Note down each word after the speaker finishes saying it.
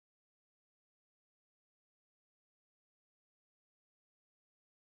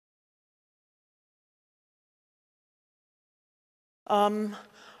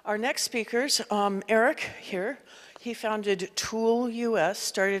Our next speakers, Eric here, he founded Tool US,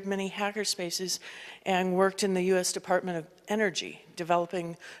 started many hackerspaces, and worked in the US Department of Energy,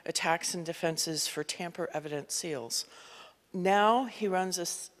 developing attacks and defenses for tamper-evident seals. Now he runs a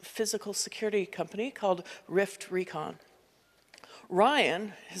physical security company called Rift Recon.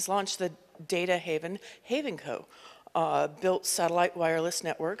 Ryan has launched the data haven Haven Co., built satellite wireless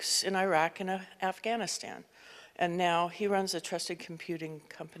networks in Iraq and Afghanistan. And now he runs a trusted computing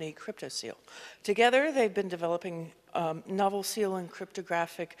company, CryptoSeal. Together, they've been developing novel seal and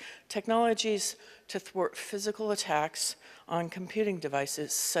cryptographic technologies to thwart physical attacks on computing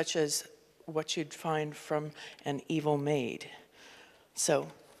devices, such as what you'd find from an evil Maid. So,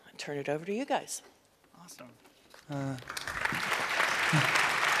 I turn it over to you guys. Awesome.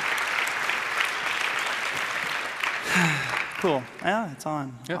 Cool. Yeah, it's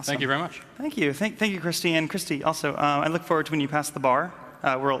on. Yeah, awesome. Thank you very much. Thank you. Thank you, Christy. And Christy, also, I look forward to when you pass the bar.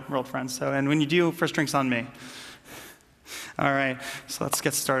 We're old friends. So, and when you do, first drink's on me. All right, so let's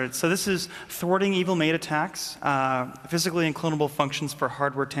get started. So this is Thwarting Evil Maid Attacks, physically unclonable functions for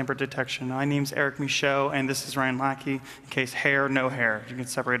hardware tamper detection. My name's Eric Michaud, and this is Ryan Lackey. In case hair, no hair. You can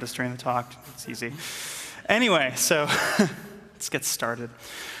separate us during the talk. It's easy. Anyway, so let's get started.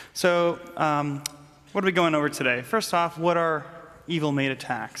 So what are we going over today? First off, what are evil maid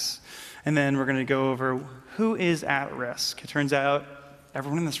attacks? And then we're going to go over who is at risk. It turns out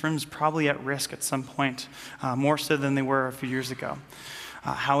everyone in this room is probably at risk at some point, more so than they were a few years ago.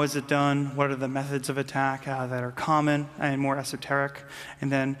 How is it done? What are the methods of attack that are common and more esoteric?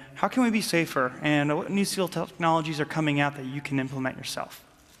 And then how can we be safer? And what new seal technologies are coming out that you can implement yourself?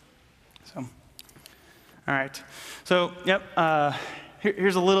 So, all right. So, yep.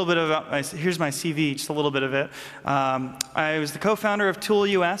 Here's a little bit about here's my CV, just a little bit of it. I was the co-founder of Tool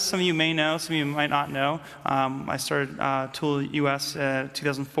US. Some of you may know, some of you might not know. I started Tool US in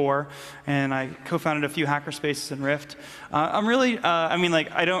 2004, and I co-founded a few hackerspaces in Rift. I'm really,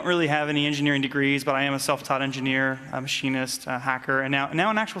 I don't really have any engineering degrees, but I am a self-taught engineer, a machinist, a hacker, and now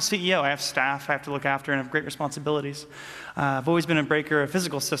an actual CEO. I have staff I have to look after and have great responsibilities. I've always been a breaker of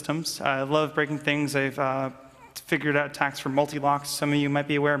physical systems. I love breaking things. I've figured out attacks for multi-locks. Some of you might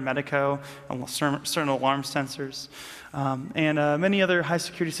be aware of Michaud, certain alarm sensors, and many other high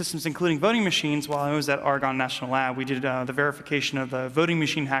security systems, including voting machines. While I was at Argonne National Lab, we did the verification of the voting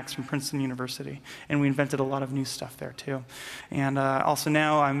machine hacks from Princeton University, and we invented a lot of new stuff there too. And also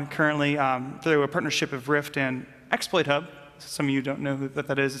now I'm currently, through a partnership of Rift and Exploit Hub. Some of you don't know what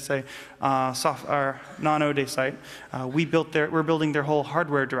that is. It's a non-ODay site. We're building their whole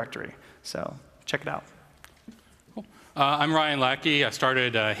hardware directory. So check it out. I'm Ryan Lackey. I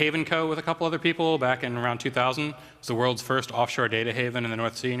started Haven Co. with a couple other people back in around 2000. It's the world's first offshore data haven in the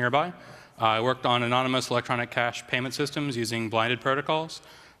North Sea nearby. I worked on anonymous electronic cash payment systems using blinded protocols.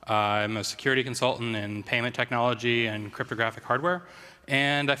 I'm a security consultant in payment technology and cryptographic hardware.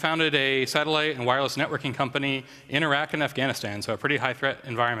 And I founded a satellite and wireless networking company in Iraq and Afghanistan, so a pretty high-threat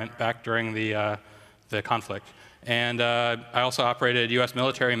environment back during the conflict. And I also operated US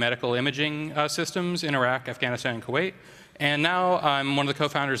military medical imaging systems in Iraq, Afghanistan, and Kuwait. And now I'm one of the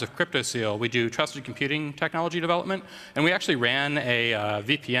co-founders of CryptoSeal. We do trusted computing technology development. And we actually ran a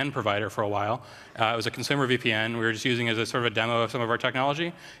VPN provider for a while. It was a consumer VPN. We were just using it as a sort of a demo of some of our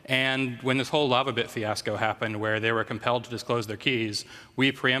technology. And when this whole LavaBit fiasco happened, where they were compelled to disclose their keys,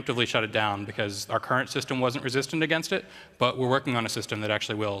 we preemptively shut it down because our current system wasn't resistant against it. But we're working on a system that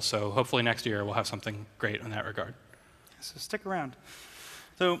actually will. So hopefully next year we'll have something great in that regard. So stick around.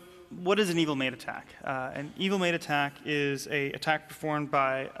 So what is an evil maid attack? An evil maid attack is an attack performed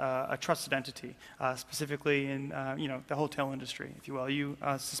by a trusted entity, specifically in the hotel industry, if you will. You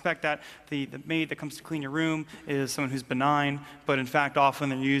suspect that the maid that comes to clean your room is someone who's benign, but in fact often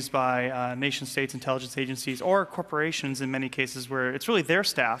they're used by nation states, intelligence agencies, or corporations in many cases where it's really their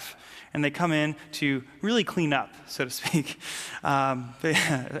staff, and they come in to really clean up, so to speak.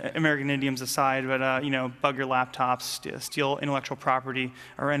 American idioms aside, but bug your laptops, steal intellectual property,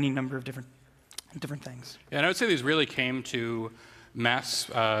 or any number of different things. Yeah, and I would say these really came to mass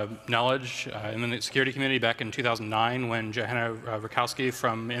knowledge in the security community back in 2009 when Johanna Rakowski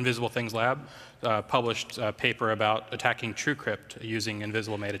from Invisible Things Lab published a paper about attacking TrueCrypt using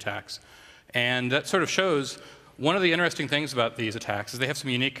invisible maid attacks. And that sort of shows one of the interesting things about these attacks is they have some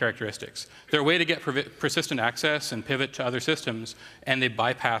unique characteristics. They're a way to get persistent access and pivot to other systems, and they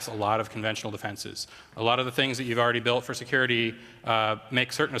bypass a lot of conventional defenses. A lot of the things that you've already built for security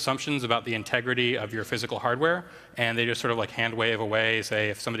make certain assumptions about the integrity of your physical hardware, and they just sort of like hand wave away,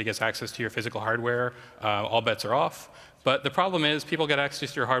 say if somebody gets access to your physical hardware, all bets are off. But the problem is people get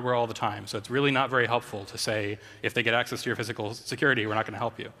access to your hardware all the time. So it's really not very helpful to say, if they get access to your physical security, we're not going to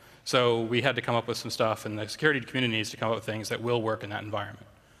help you. So we had to come up with some stuff, and the security community needs to come up with things that will work in that environment.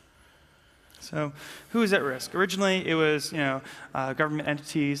 So who is at risk? Originally, it was government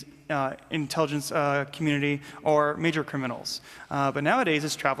entities, intelligence community, or major criminals. But nowadays,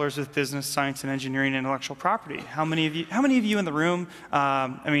 it's travelers with business, science, and engineering, and intellectual property. How many of you in the room?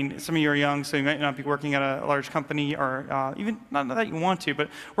 I mean, some of you are young, so you might not be working at a large company, or even not that you want to, but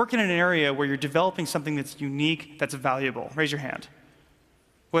working in an area where you're developing something that's unique, that's valuable. Raise your hand.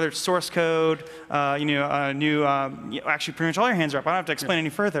 Whether it's source code, actually pretty much all your hands are up. I don't have to explain any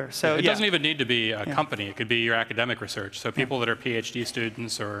further. So it doesn't even need to be a company. It could be your academic research. So people that are PhD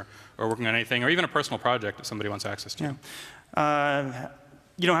students or working on anything, or even a personal project that somebody wants access to. You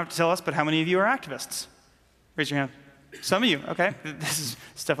don't have to tell us, but how many of you are activists? Raise your hand. Some of you, OK. This is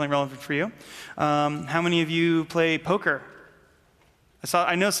definitely relevant for you. How many of you play poker?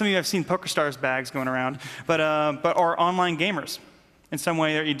 I know some of you have seen PokerStars bags going around, but or online gamers. In some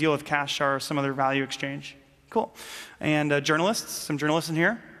way that you deal with cash or some other value exchange. Cool. And journalists, some journalists in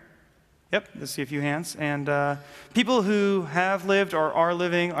here? Yep, let's see a few hands. And people who have lived or are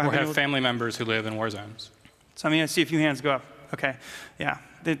living. Or have family members who live in war zones. So I'm going to see a few hands go up. OK, yeah,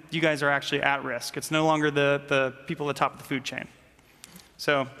 you guys are actually at risk. It's no longer the people at the top of the food chain.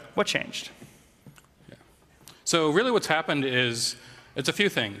 So what changed? Yeah. So really what's happened is, it's a few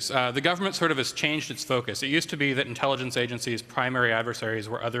things. The government sort of has changed its focus. It used to be that intelligence agencies' primary adversaries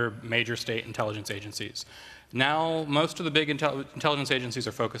were other major state intelligence agencies. Now, most of the big intelligence agencies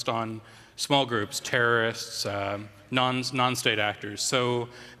are focused on small groups, terrorists, non-state actors. So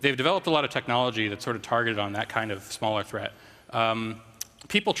they've developed a lot of technology that's sort of targeted on that kind of smaller threat.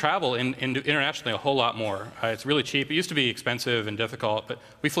 People travel internationally a whole lot more. It's really cheap. It used to be expensive and difficult, but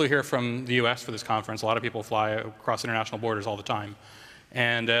we flew here from the US for this conference. A lot of people fly across international borders all the time.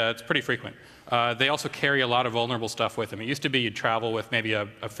 And it's pretty frequent. They also carry a lot of vulnerable stuff with them. It used to be you'd travel with maybe a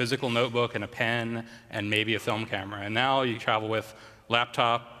physical notebook and a pen and maybe a film camera. And now you travel with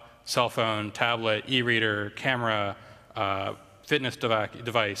laptop, cell phone, tablet, e-reader, camera, fitness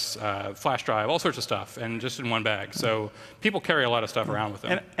device, flash drive, all sorts of stuff, and just in one bag. So people carry a lot of stuff around with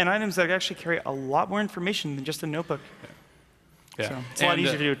them. And items that actually carry a lot more information than just a notebook. Yeah. So it's a lot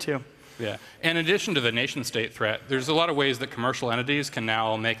easier to do, too. Yeah. In addition to the nation-state threat, there's a lot of ways that commercial entities can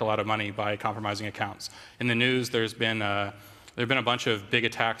now make a lot of money by compromising accounts. In the news, there've been a bunch of big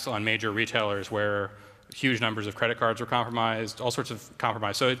attacks on major retailers where huge numbers of credit cards were compromised, all sorts of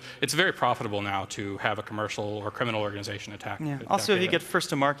compromise. So it's very profitable now to have a commercial or criminal organization attack. Yeah. Also, if you get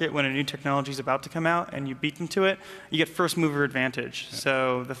first to market when a new technology is about to come out and you beat them to it, you get first mover advantage. Yeah.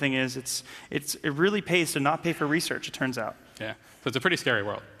 So the thing is, it really pays to not pay for research, it turns out. Yeah. So it's a pretty scary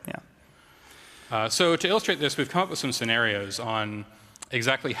world. Yeah. So to illustrate this, we've come up with some scenarios on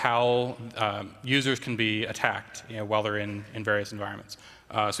exactly how users can be attacked while they're in various environments.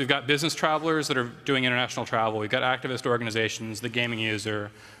 So we've got business travelers that are doing international travel. We've got activist organizations, the gaming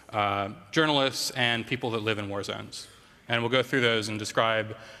user, journalists, and people that live in war zones. And we'll go through those and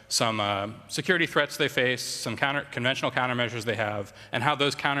describe some security threats they face, some conventional countermeasures they have, and how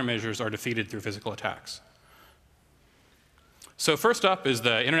those countermeasures are defeated through physical attacks. So first up is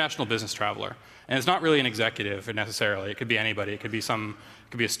the international business traveler. And it's not really an executive necessarily. It could be anybody. It could be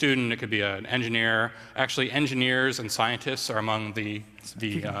a student. It could be an engineer. Actually, engineers and scientists are among the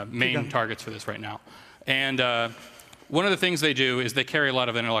main targets for this right now. And one of the things they do is they carry a lot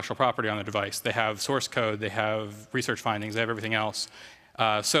of intellectual property on their device. They have source code. They have research findings. They have everything else.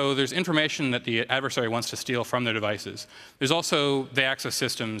 So there's information that the adversary wants to steal from their devices. There's also, they access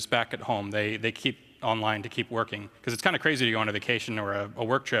systems back at home. They keep online to keep working, because it's kind of crazy to go on a vacation or a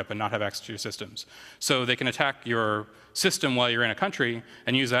work trip and not have access to your systems. So they can attack your system while you're in a country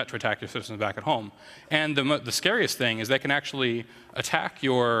and use that to attack your systems back at home. And the scariest thing is they can actually attack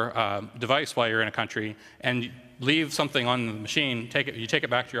your device while you're in a country and leave something on the machine, you take it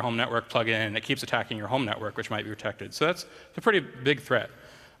back to your home network, plug it in, and it keeps attacking your home network, which might be protected. So that's a pretty big threat.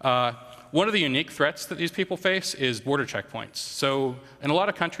 One of the unique threats that these people face is border checkpoints. So in a lot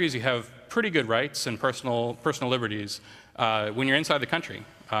of countries, you have pretty good rights and personal liberties when you're inside the country.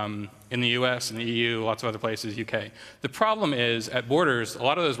 In the US, in the EU, lots of other places, UK. The problem is, at borders, a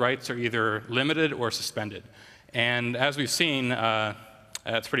lot of those rights are either limited or suspended. And as we've seen,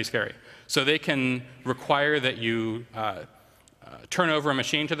 it's pretty scary. So they can require that you turn over a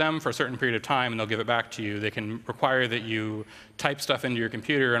machine to them for a certain period of time, and they'll give it back to you. They can require that you type stuff into your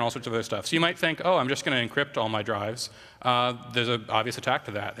computer and all sorts of other stuff. So you might think, oh, I'm just going to encrypt all my drives. There's an obvious attack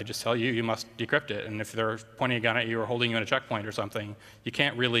to that. They just tell you, you must decrypt it. And if they're pointing a gun at you or holding you in a checkpoint or something, you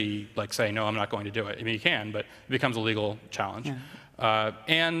can't really say, no, I'm not going to do it. I mean, you can, but it becomes a legal challenge. Yeah.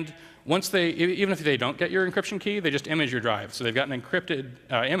 And once even if they don't get your encryption key, they just image your drive. So they've got an encrypted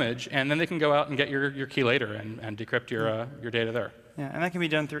image, and then they can go out and get your key later and decrypt your data there. Yeah, and that can be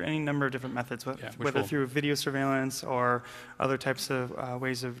done through any number of different methods, whether through video surveillance or other types of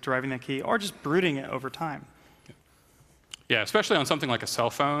ways of deriving that key, or just brooding it over time. Yeah, especially on something like a cell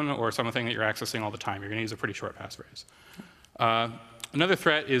phone or something that you're accessing all the time. You're going to use a pretty short passphrase. Another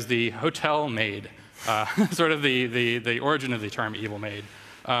threat is the hotel maid, sort of the origin of the term evil maid.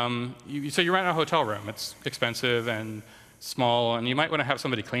 So you rent a hotel room. It's expensive and small, and you might want to have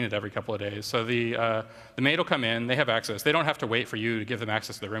somebody clean it every couple of days. So the maid will come in. They have access. They don't have to wait for you to give them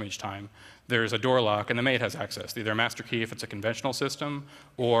access to the room each time. There's a door lock, and the maid has access, either a master key if it's a conventional system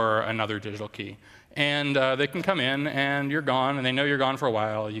or another digital key. And they can come in, and you're gone, and they know you're gone for a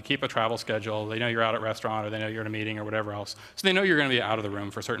while. You keep a travel schedule. They know you're out at a restaurant, or they know you're in a meeting or whatever else. So they know you're going to be out of the room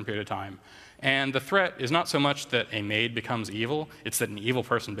for a certain period of time. And the threat is not so much that a maid becomes evil, it's that an evil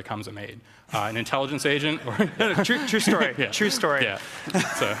person becomes a maid. An intelligence agent or... True story. Yeah. True story. Yeah.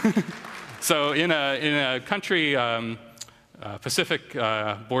 So in a country, Pacific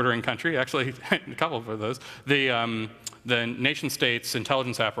bordering country, actually a couple of those, the nation-state's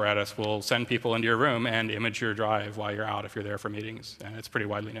intelligence apparatus will send people into your room and image your drive while you're out if you're there for meetings, and it's pretty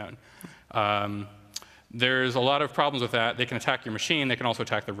widely known. There's a lot of problems with that. They can attack your machine. They can also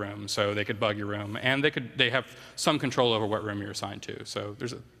attack the room. So they could bug your room. And they have some control over what room you're assigned to. So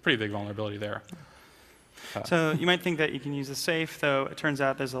there's a pretty big vulnerability there. So you might think that you can use a safe, though it turns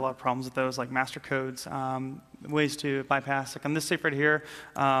out there's a lot of problems with those, like master codes, ways to bypass. Like on this safe right here,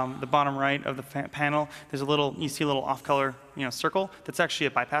 the bottom right of the panel, there's you see a little off-color, circle. That's actually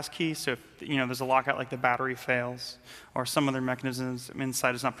a bypass key. So if there's a lockout, like the battery fails, or some other mechanisms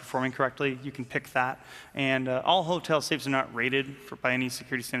inside is not performing correctly, you can pick that. And all hotel safes are not rated by any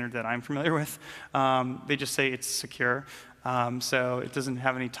security standard that I'm familiar with. They just say it's secure. So it doesn't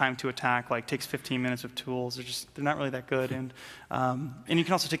have any time to attack, takes 15 minutes of tools. They're not really that good. And you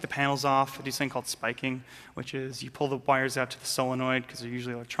can also take the panels off, do something called spiking, which is you pull the wires out to the solenoid, because they're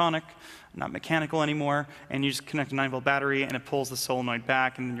usually electronic, not mechanical anymore, and you just connect a 9-volt battery, and it pulls the solenoid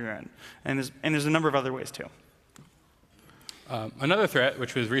back, and then you're in. And there's a number of other ways, too. Another threat,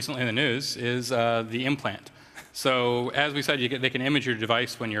 which was recently in the news, is the implant. So as we said, they can image your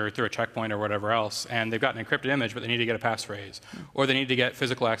device when you're through a checkpoint or whatever else, and they've got an encrypted image, but they need to get a passphrase, or they need to get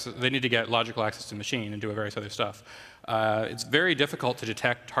physical access. They need to get logical access to the machine and do various other stuff. It's very difficult to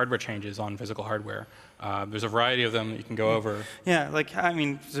detect hardware changes on physical hardware. There's a variety of them that you can go over. Yeah,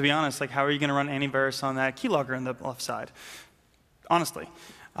 to be honest, how are you going to run antivirus on that keylogger on the left side? Honestly,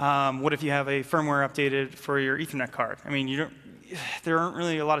 what if you have a firmware updated for your Ethernet card? I mean, there aren't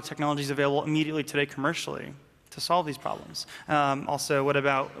really a lot of technologies available immediately today commercially to solve these problems. Also, what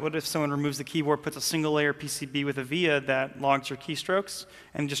if someone removes the keyboard, puts a single layer PCB with a VIA that logs your keystrokes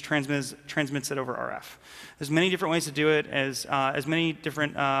and just transmits it over RF? There's many different ways to do it, as many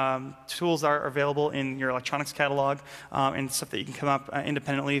different tools are available in your electronics catalog, and stuff that you can come up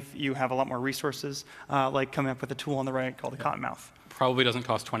independently if you have a lot more resources, like coming up with a tool on the right called the Cottonmouth. Probably doesn't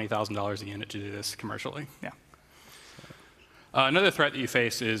cost $20,000 a unit to do this commercially. Yeah. Another threat that you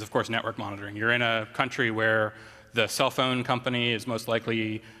face is, of course, network monitoring. You're in a country where the cell phone company is most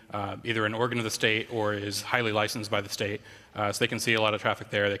likely either an organ of the state or is highly licensed by the state. So they can see a lot of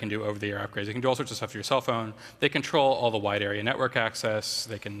traffic there. They can do over-the-air upgrades. They can do all sorts of stuff to your cell phone. They control all the wide area network access.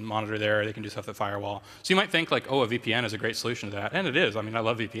 They can monitor there. They can do stuff at firewall. So you might think oh, a VPN is a great solution to that. And it is. I mean, I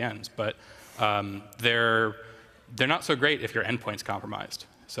love VPNs. But they're not so great if your endpoint's compromised.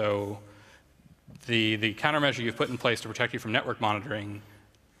 So the countermeasure you've put in place to protect you from network monitoring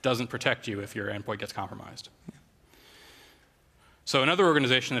doesn't protect you if your endpoint gets compromised. Yeah. So another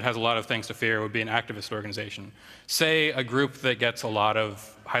organization that has a lot of things to fear would be an activist organization. Say a group that gets a lot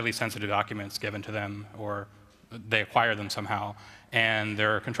of highly sensitive documents given to them, or they acquire them somehow, and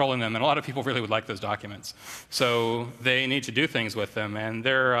they're controlling them, and a lot of people really would like those documents. So they need to do things with them, and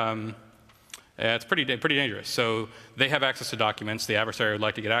it's pretty dangerous. So they have access to documents. The adversary would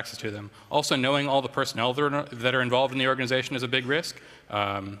like to get access to them. Also, knowing all the personnel that are involved in the organization is a big risk,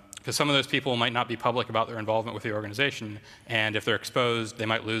 because some of those people might not be public about their involvement with the organization, and if they're exposed, they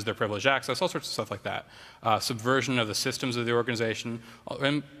might lose their privileged access, all sorts of stuff like that. Subversion of the systems of the organization,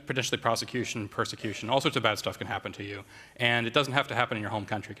 and potentially prosecution, persecution, all sorts of bad stuff can happen to you. And it doesn't have to happen in your home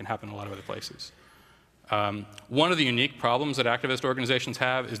country. It can happen in a lot of other places. One of the unique problems that activist organizations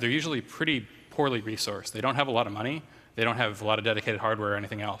have is they're usually pretty poorly resourced. They don't have a lot of money. They don't have a lot of dedicated hardware or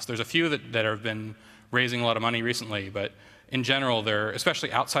anything else. There's a few that have been raising a lot of money recently, but in general, they're,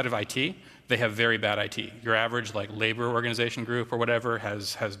 especially outside of IT, they have very bad IT. Your average like labor organization group or whatever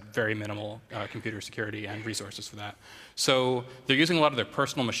has very minimal computer security and resources for that. So they're using a lot of their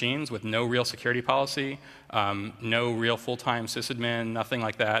personal machines with no real security policy, no real full-time sysadmin, nothing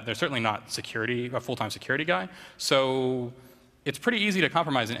like that. They're certainly not a full-time security guy. So it's pretty easy to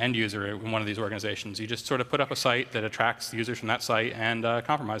compromise an end user in one of these organizations. You just sort of put up a site that attracts users from that site and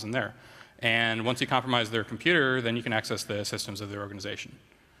compromise them there. And once you compromise their computer, then you can access the systems of their organization.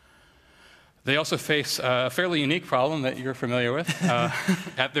 They also face a fairly unique problem that you're familiar with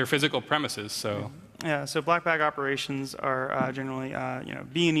at their physical premises. So yeah, so black bag operations are generally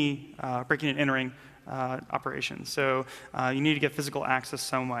B&E, breaking and entering operations. So you need to get physical access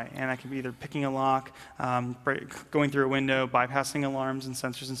some way, and that can be either picking a lock, going through a window, bypassing alarms and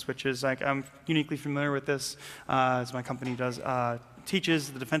sensors and switches. Like, I'm uniquely familiar with this, as my company teaches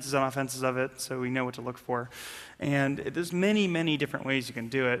the defenses and offenses of it, so we know what to look for. And there's many, many different ways you can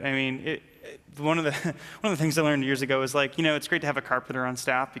do it. I mean, one of the things I learned years ago is, like, it's great to have a carpenter on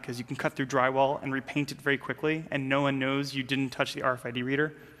staff because you can cut through drywall and repaint it very quickly, and no one knows you didn't touch the RFID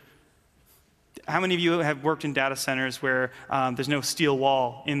reader. How many of you have worked in data centers where there's no steel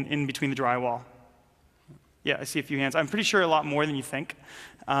wall in between the drywall? Yeah, I see a few hands. I'm pretty sure a lot more than you think.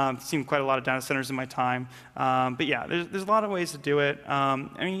 I've seen quite a lot of data centers in my time. But yeah, there's a lot of ways to do it. I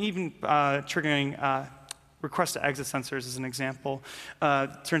mean, even triggering request to exit sensors is an example.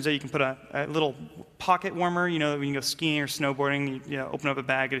 Turns out you can put a little pocket warmer, when you go skiing or snowboarding, you open up a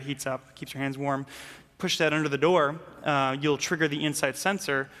bag, it heats up, keeps your hands warm. Push that under the door, you'll trigger the inside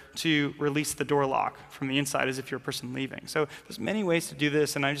sensor to release the door lock from the inside as if you're a person leaving. So there's many ways to do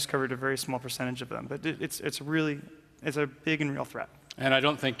this, and I just covered a very small percentage of them. But it's a big and real threat. And I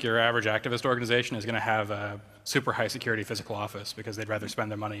don't think your average activist organization is going to have a super high security physical office because they'd rather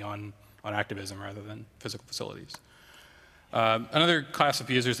spend their money on activism rather than physical facilities. Another class of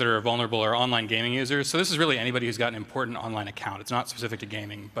users that are vulnerable are online gaming users. So this is really anybody who's got an important online account. It's not specific to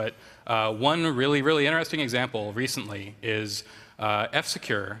gaming. But one really, really interesting example recently is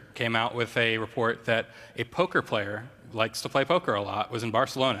F-Secure came out with a report that a poker player likes to play poker a lot, was in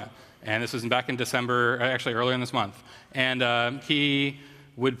Barcelona. And this was back in December, actually earlier in this month. And he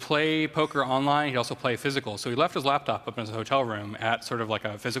would play poker online. He'd also play physical. So he left his laptop up in his hotel room at sort of like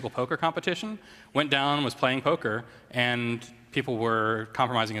a physical poker competition, went down, was playing poker, and people were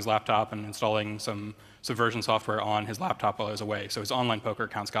compromising his laptop and installing some subversion software on his laptop while he was away. So his online poker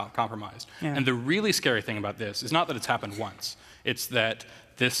accounts got compromised. Yeah. And the really scary thing about this is not that it's happened once. It's that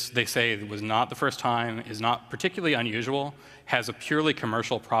this, they say, was not the first time, is not particularly unusual, has a purely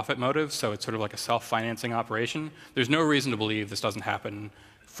commercial profit motive, so it's sort of like a self-financing operation. There's no reason to believe this doesn't happen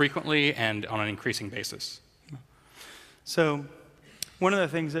frequently and on an increasing basis. So one of the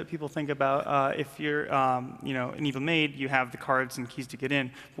things that people think about, if you're an evil maid, you have the cards and keys to get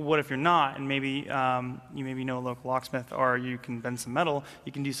in. But what if you're not, and maybe you know a local locksmith, or you can bend some metal?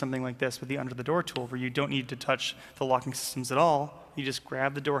 You can do something like this with the under the door tool, where you don't need to touch the locking systems at all. You just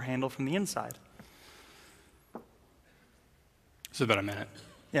grab the door handle from the inside. This is about a minute.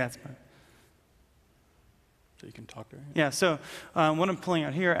 Yeah, it's about. So you can talk to her. Yeah, so what I'm pulling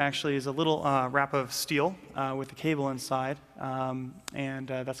out here actually is a little wrap of steel with a cable inside, and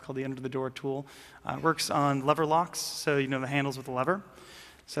that's called the under the door tool. It works on lever locks, so the handles with the lever.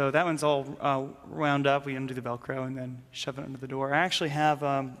 So that one's all wound up. We undo the Velcro and then shove it under the door. I actually have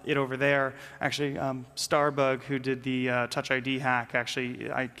it over there. Actually, Starbug, who did the Touch ID hack,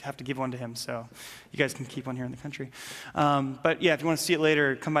 actually, I have to give one to him, so you guys can keep one here in the country. But yeah, if you want to see it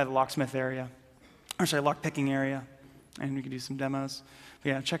later, come by the locksmith area. Or sorry, lock picking area, and we can do some demos. But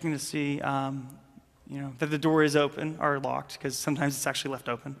yeah, checking to see that the door is open or locked, because sometimes it's actually left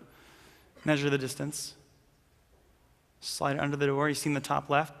open. Measure the distance. Slide it under the door. You see in the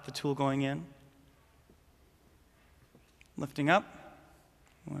top left, the tool going in. Lifting up.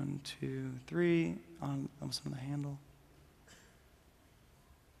 1, 2, 3. Almost on the handle.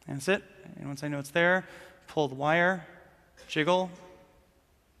 And that's it. And once I know it's there, pull the wire, jiggle.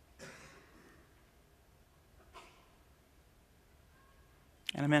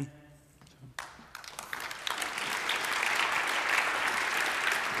 And I'm in.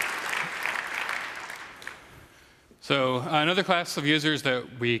 So another class of users that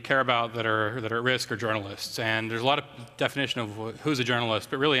we care about that are at risk are journalists. And there's a lot of definition of who's a journalist,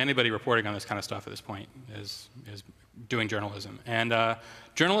 but really anybody reporting on this kind of stuff at this point is doing journalism. And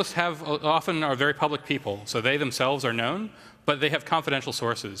journalists often are very public people, so they themselves are known, but they have confidential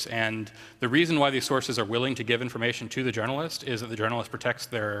sources. And the reason why these sources are willing to give information to the journalist is that the journalist protects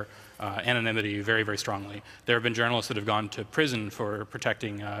their anonymity very, very strongly. There have been journalists that have gone to prison for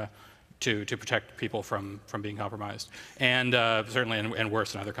protecting to protect people from being compromised, and certainly and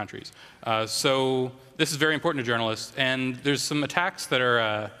worse in other countries. So this is very important to journalists, and there's some attacks that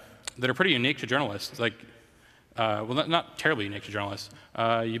are pretty unique to journalists. Like, well, not terribly unique to journalists.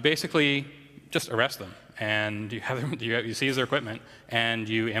 You basically just arrest them, and you have them, you seize their equipment, and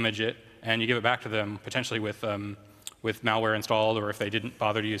you image it, and you give it back to them, potentially with malware installed, or if they didn't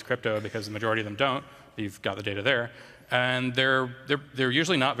bother to use crypto, because the majority of them don't, you've got the data there. And they're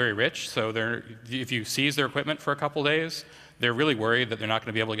usually not very rich, so if you seize their equipment for a couple days, they're really worried that they're not going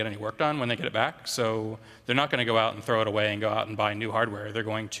to be able to get any work done when they get it back. So they're not going to go out and throw it away and go out and buy new hardware. They're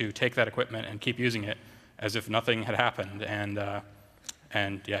going to take that equipment and keep using it as if nothing had happened,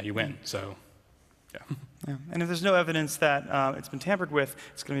 and yeah, you win. So, yeah. Yeah. And if there's no evidence that it's been tampered with,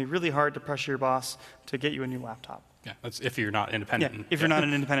 it's going to be really hard to pressure your boss to get you a new laptop. Yeah, that's if you're not independent. Yeah, if you're not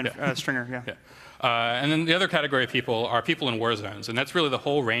an independent stringer, yeah. Yeah. And then the other category of people are people in war zones, and that's really the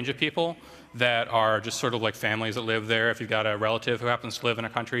whole range of people that are just sort of like families that live there. If you've got a relative who happens to live in a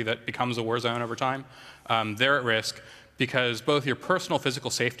country that becomes a war zone over time, they're at risk because both your personal physical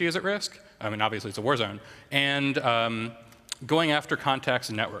safety is at risk. I mean, obviously it's a war zone, and going after contacts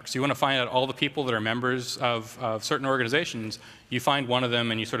and networks. You want to find out all the people that are members of certain organizations. You find one of them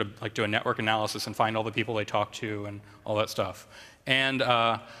and you sort of like do a network analysis and find all the people they talk to and all that stuff. And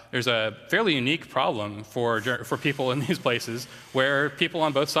there's a fairly unique problem for people in these places where people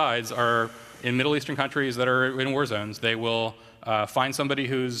on both sides are in Middle Eastern countries that are in war zones. They will find somebody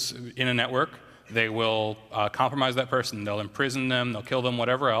who's in a network. They will compromise that person. They'll imprison them. They'll kill them,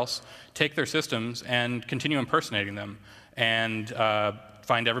 whatever else, take their systems and continue impersonating them, and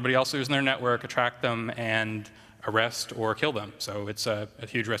find everybody else who's in their network, attract them, and arrest or kill them. So it's a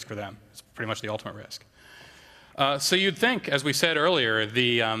huge risk for them. It's pretty much the ultimate risk. So you'd think, as we said earlier,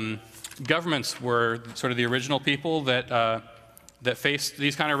 the governments were sort of the original people that faced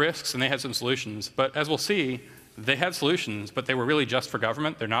these kind of risks, and they had some solutions. But as we'll see, they had solutions, but they were really just for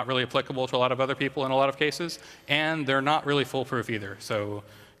government. They're not really applicable to a lot of other people in a lot of cases, and they're not really foolproof either. So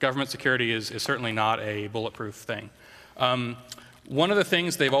government security is certainly not a bulletproof thing. One of the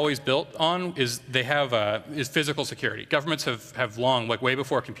things they've always built on is they have is physical security. Governments have long, like way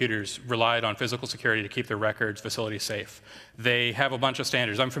before computers, relied on physical security to keep their records, facilities safe. They have a bunch of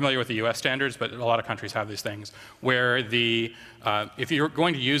standards. I'm familiar with the US standards, but a lot of countries have these things, where if you're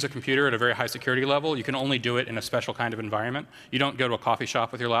going to use a computer at a very high security level, you can only do it in a special kind of environment. You don't go to a coffee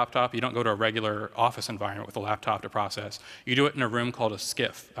shop with your laptop. You don't go to a regular office environment with a laptop to process. You do it in a room called a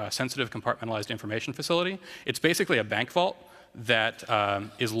SCIF, a Sensitive Compartmentalized Information Facility. It's basically a bank vault that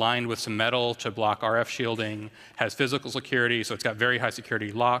is lined with some metal to block RF shielding, has physical security, so it's got very high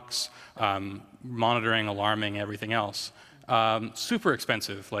security locks, monitoring, alarming, everything else. Super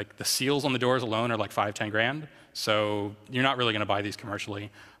expensive. Like the seals on the doors alone are like 5–10 grand. So you're not really going to buy these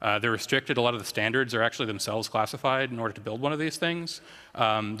commercially. They're restricted. A lot of the standards are actually themselves classified in order to build one of these things.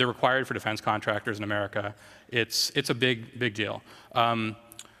 They're required for defense contractors in America. It's a big deal.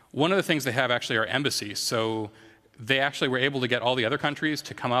 One of the things they have actually are embassies. So they actually were able to get all the other countries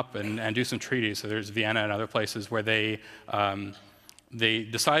to come up and do some treaties. So there's Vienna and other places where they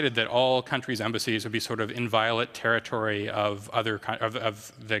decided that all countries' embassies would be sort of inviolate territory of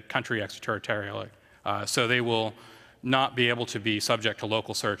the country extraterritorially. So they will not be able to be subject to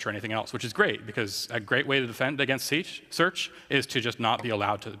local search or anything else, which is great, because a great way to defend against search is to just not be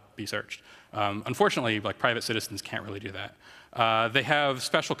allowed to be searched. Unfortunately, like private citizens can't really do that. They have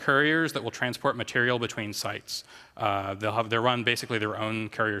special couriers that will transport material between sites. They run basically their own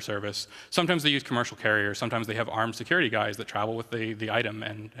courier service. Sometimes they use commercial carriers. Sometimes they have armed security guys that travel with the item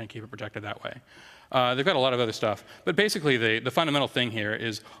and keep it protected that way. They've got a lot of other stuff. But basically, the fundamental thing here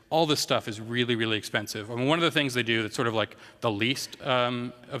is all this stuff is really, really expensive. I mean, one of the things they do that's sort of like the least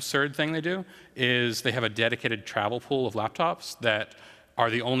absurd thing they do is they have a dedicated travel pool of laptops that are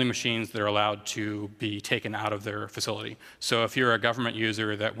the only machines that are allowed to be taken out of their facility. So if you're a government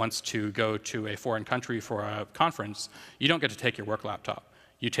user that wants to go to a foreign country for a conference, you don't get to take your work laptop.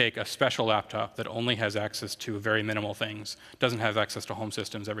 You take a special laptop that only has access to very minimal things, doesn't have access to home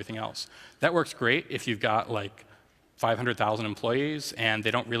systems, everything else. That works great if you've got like 500,000 employees and they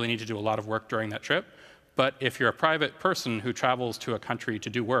don't really need to do a lot of work during that trip. But if you're a private person who travels to a country to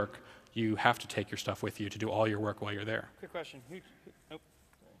do work, you have to take your stuff with you to do all your work while you're there. Quick question.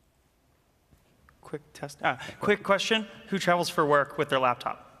 Quick test. Quick question. Who travels for work with their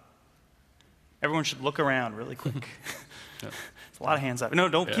laptop? Everyone should look around really quick. Yeah. A lot of hands up. No,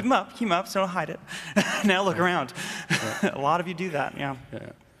 don't keep them up, so don't hide it. Now look around. A lot of you do that, yeah.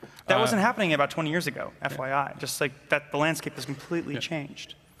 That wasn't happening about 20 years ago, FYI. Just like that, the landscape has completely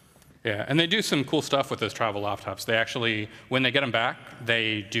changed. Yeah, and they do some cool stuff with those travel laptops. They actually, when they get them back,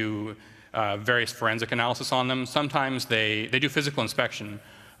 they do various forensic analysis on them. Sometimes they do physical inspection.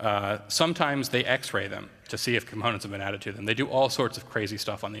 Sometimes they X-ray them to see if components have been added to them. They do all sorts of crazy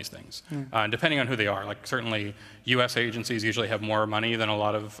stuff on these things, depending on who they are. Like certainly, U.S. agencies usually have more money than a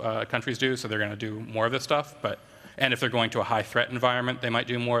lot of countries do, so they're going to do more of this stuff. And if they're going to a high-threat environment, they might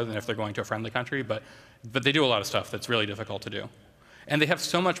do more than if they're going to a friendly country. But they do a lot of stuff that's really difficult to do. And they have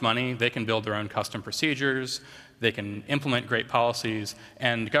so much money, they can build their own custom procedures, they can implement great policies,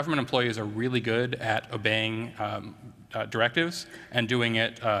 and government employees are really good at obeying directives and doing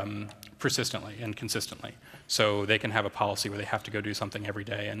it persistently and consistently. So they can have a policy where they have to go do something every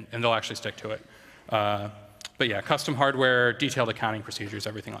day, and they'll actually stick to it. But yeah, custom hardware, detailed accounting procedures,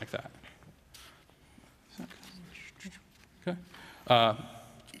 everything like that. Okay.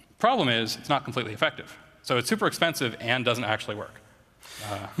 Problem is, it's not completely effective. So it's super expensive and doesn't actually work.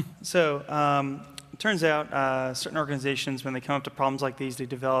 It turns out certain organizations, when they come up to problems like these, they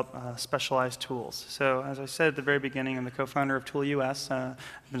develop specialized tools. So as I said at the very beginning, I'm the co-founder of Tool US. I've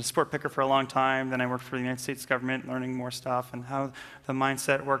been a support picker for a long time. Then I worked for the United States government, learning more stuff and how the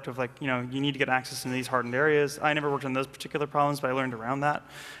mindset worked of like, you need to get access into these hardened areas. I never worked on those particular problems, but I learned around that.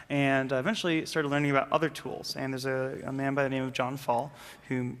 And eventually started learning about other tools. And there's a man by the name of John Fall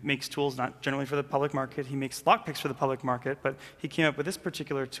who makes tools not generally for the public market. He makes lockpicks for the public market, but he came up with this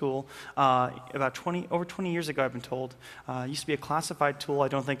particular tool about over 20 years ago, I've been told. It used to be a classified tool. I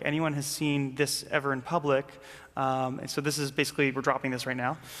don't think anyone has seen this ever in public. And so this is basically, we're dropping this right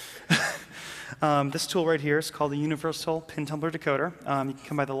now. This tool right here is called the Universal Pin Tumbler Decoder. You can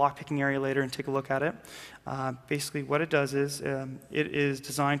come by the lockpicking area later and take a look at it. Basically, what it does is it is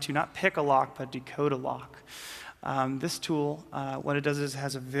designed to not pick a lock, but decode a lock. This tool, what it does is it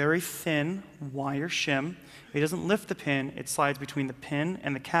has a very thin wire shim. It doesn't lift the pin. It slides between the pin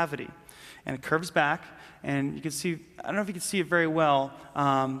and the cavity. And it curves back. And you can see, I don't know if you can see it very well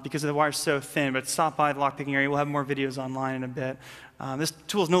because the wire's so thin, but stop by the lockpicking area. We'll have more videos online in a bit. This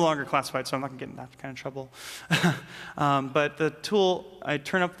tool is no longer classified, so I'm not going to get in that kind of trouble. But the tool, I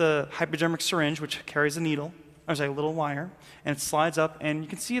turn up the hypodermic syringe, which carries a needle. There's a little wire, and it slides up, and you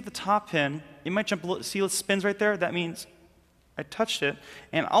can see at the top pin, it might jump a little, see it spins right there? That means I touched it,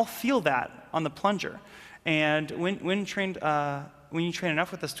 and I'll feel that on the plunger. And when you train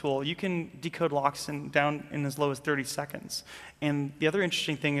enough with this tool, you can decode locks down in as low as 30 seconds. And the other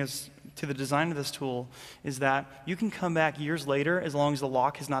interesting thing is, to the design of this tool, is that you can come back years later as long as the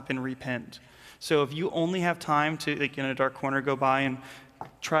lock has not been repinned. So if you only have time to, like in a dark corner, go by and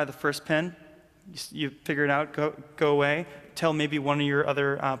try the first pin, you figure it out, go away, tell maybe one of your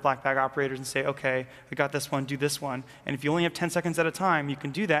other black bag operators and say, okay, I got this one, do this one. And if you only have 10 seconds at a time, you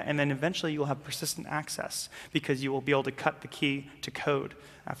can do that, and then eventually you'll have persistent access because you will be able to cut the key to code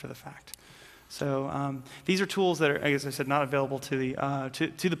after the fact. So these are tools that are, as I said, not available to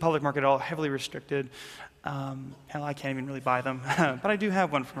the public market at all, heavily restricted. Hell, I can't even really buy them, but I do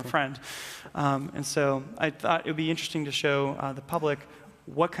have one from a friend. And so I thought it would be interesting to show the public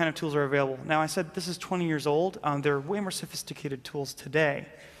what kind of tools are available. Now, I said this is 20 years old. There are way more sophisticated tools today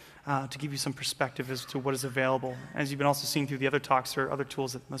to give you some perspective as to what is available. As you've been also seeing through the other talks, there are other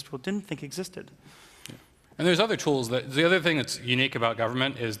tools that most people didn't think existed. And there's other tools the other thing that's unique about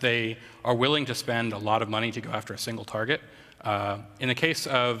government is they are willing to spend a lot of money to go after a single target. In the case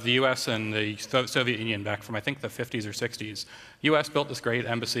of the US and the Soviet Union back from, I think, the 50s or 60s, US built this great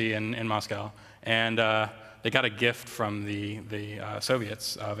embassy in Moscow, and they got a gift from the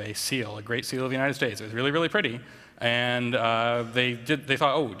Soviets of a seal, a great seal of the United States. It was really, really pretty. And they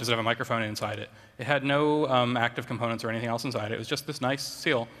thought, oh, does it have a microphone inside it? It had no active components or anything else inside it. It was just this nice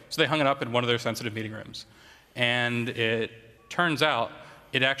seal. So they hung it up in one of their sensitive meeting rooms. And it turns out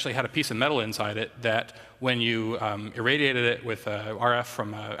it actually had a piece of metal inside it that when you irradiated it with RF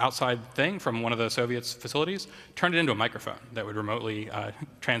from an outside thing from one of the Soviets' facilities, turned it into a microphone that would remotely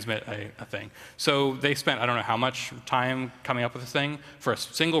transmit a thing. So they spent, I don't know how much time coming up with this thing for a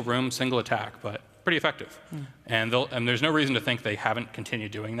single room, single attack, but pretty effective. And there's no reason to think they haven't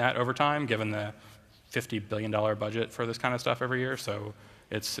continued doing that over time, given the $50 billion budget for this kind of stuff every year. So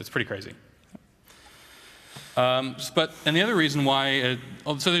it's pretty crazy. And the other reason why,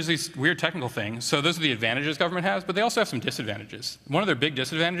 so there's these weird technical things. So those are the advantages government has, but they also have some disadvantages. One of their big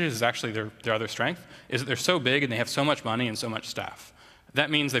disadvantages is actually their other strength, is that they're so big and they have so much money and so much staff.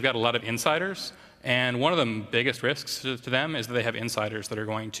 That means they've got a lot of insiders And one of the biggest risks to them is that they have insiders that are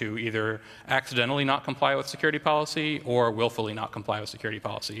going to either accidentally not comply with security policy or willfully not comply with security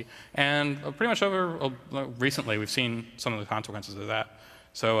policy. And pretty much recently, we've seen some of the consequences of that.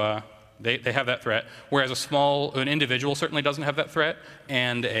 So they have that threat, whereas an individual certainly doesn't have that threat,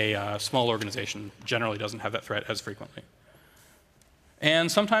 and a small organization generally doesn't have that threat as frequently.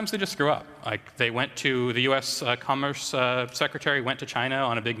 And sometimes they just screw up. Like the US Commerce Secretary went to China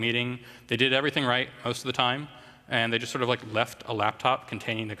on a big meeting. They did everything right most of the time, and they just sort of like left a laptop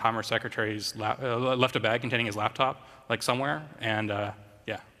containing the Commerce Secretary's left a bag containing his laptop like somewhere. And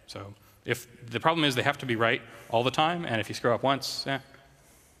yeah, so if the problem is they have to be right all the time, and if you screw up once,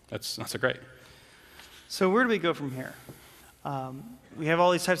 that's not so great. So where do we go from here? We have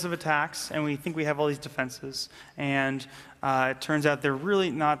all these types of attacks, and we think we have all these defenses, and it turns out they're really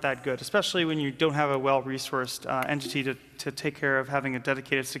not that good, especially when you don't have a well-resourced entity to take care of having a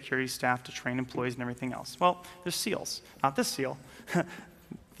dedicated security staff to train employees and everything else. Well, there's SEALs. Not this SEAL.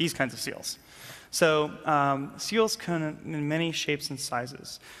 These kinds of SEALs. So SEALs come in many shapes and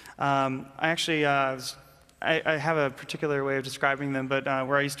sizes. I have a particular way of describing them, but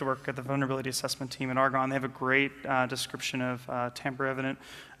where I used to work at the vulnerability assessment team at Argonne, they have a great description of tamper-evident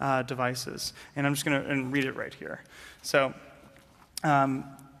devices. And I'm just going to read it right here. So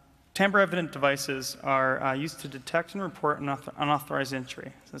tamper-evident devices are used to detect and report an unauthorized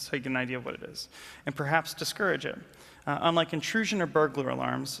entry. So that's how you get an idea of what it is. And perhaps discourage it. Unlike intrusion or burglar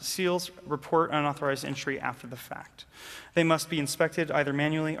alarms, SEALs report unauthorized entry after the fact. They must be inspected either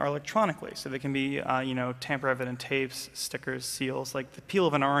manually or electronically. So they can be, tamper-evident tapes, stickers, seals. Like the peel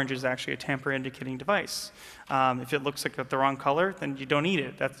of an orange is actually a tamper-indicating device. If it looks like the wrong color, then you don't eat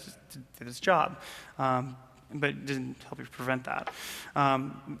it. That's its job. But it didn't help you prevent that.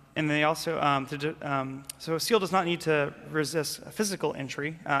 And they also, so a SEAL does not need to resist a physical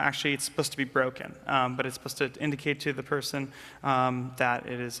entry. Actually, it's supposed to be broken, but it's supposed to indicate to the person that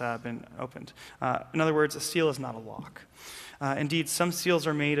it has been opened. In other words, a SEAL is not a lock. Indeed, some SEALs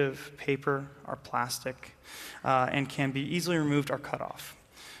are made of paper or plastic and can be easily removed or cut off.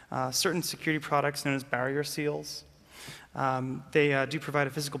 Certain security products known as barrier seals, they do provide a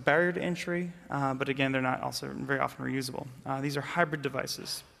physical barrier to entry, but again, they're not also very often reusable. These are hybrid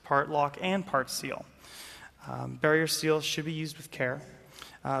devices, part lock and part seal. Barrier seals should be used with care.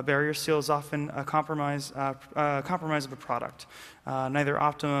 Barrier seal is often a compromise of a product, neither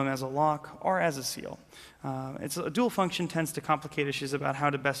optimum as a lock or as a seal. It's a dual function tends to complicate issues about how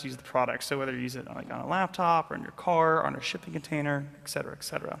to best use the product. So whether you use it like on a laptop or in your car or on a shipping container, et cetera, et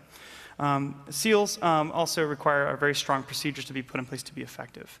cetera. SEALs also require very strong procedures to be put in place to be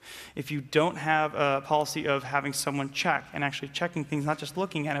effective. If you don't have a policy of having someone check and actually checking things, not just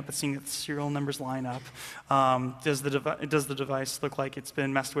looking at it, but seeing that the serial numbers line up, does the device look like it's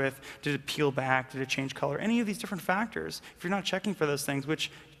been messed with? Did it peel back? Did it change color? Any of these different factors, if you're not checking for those things,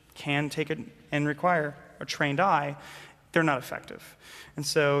 which can take it and require a trained eye, they're not effective. And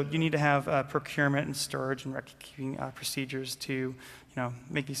so you need to have procurement and storage and record-keeping procedures to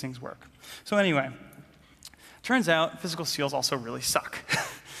make these things work. So anyway, turns out physical seals also really suck.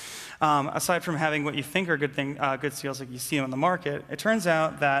 Aside from having what you think are good seals like you see them on the market, it turns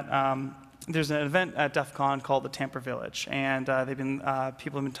out that there's an event at DEF CON called the Tamper Village, and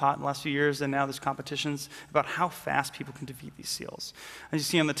people have been taught in the last few years, and now there's competitions about how fast people can defeat these seals. As you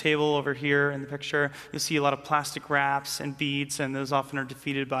see on the table over here in the picture, you'll see a lot of plastic wraps and beads, and those often are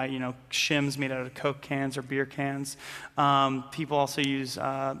defeated by shims made out of Coke cans or beer cans. People also use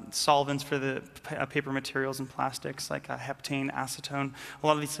solvents for the paper materials and plastics like heptane, acetone. A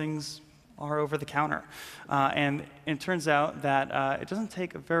lot of these things are over the counter. And it turns out that it doesn't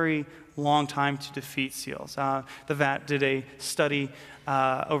take a very long time to defeat seals. The VAT did a study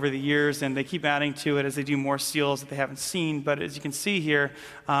over the years, and they keep adding to it as they do more seals that they haven't seen. But as you can see here,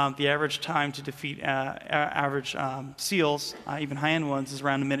 the average time to defeat average seals, even high-end ones, is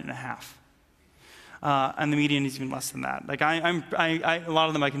around 1.5 minutes. And the median is even less than that. Like a lot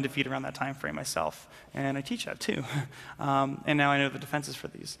of them I can defeat around that time frame myself, and I teach that too. And now I know the defenses for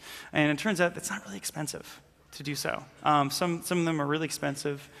these. And it turns out it's not really expensive to do so. Some of them are really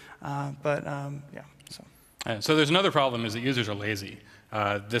expensive, but yeah. So there's another problem is that users are lazy.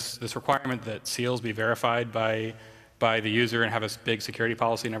 This requirement that seals be verified by the user and have a big security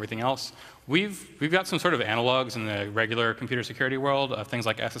policy and everything else. We've got some sort of analogs in the regular computer security world of things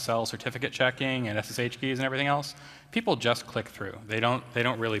like SSL certificate checking and SSH keys and everything else. People just click through. They don't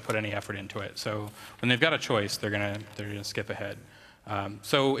really put any effort into it. So when they've got a choice, they're gonna skip ahead.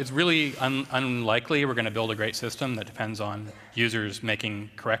 So it's really unlikely we're gonna build a great system that depends on users making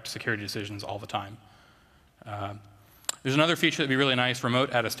correct security decisions all the time. There's another feature that'd be really nice,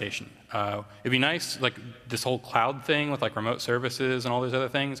 remote attestation. It'd be nice, like this whole cloud thing with like remote services and all these other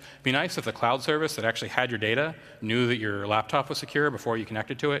things. It'd be nice if the cloud service that actually had your data knew that your laptop was secure before you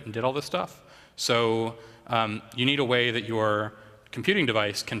connected to it and did all this stuff. So you need a way that your computing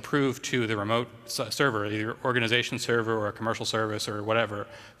device can prove to the remote server, either your organization server or a commercial service or whatever,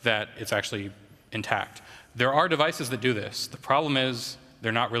 that it's actually intact. There are devices that do this. The problem is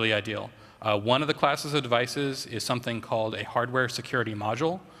they're not really ideal. One of the classes of devices is something called a hardware security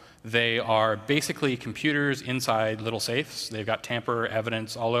module. They are basically computers inside little safes. They've got tamper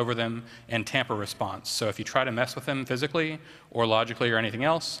evidence all over them and tamper response. So if you try to mess with them physically or logically or anything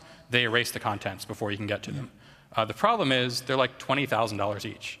else, they erase the contents before you can get to them. The problem is they're like $20,000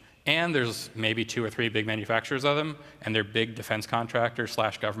 each. And there's maybe 2 or 3 big manufacturers of them, and they're big defense contractors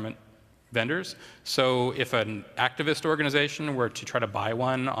 / government vendors. So if an activist organization were to try to buy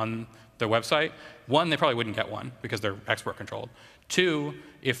one on their website, 1, they probably wouldn't get one because they're export controlled. 2,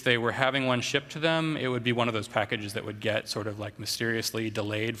 if they were having one shipped to them, it would be one of those packages that would get sort of like mysteriously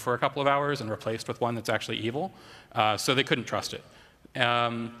delayed for a couple of hours and replaced with one that's actually evil. So they couldn't trust it.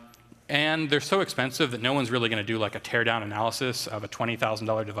 And they're so expensive that no one's really going to do like a teardown analysis of a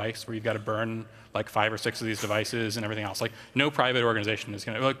 $20,000 device where you've got to burn like 5 or 6 of these devices and everything else. Like no private organization is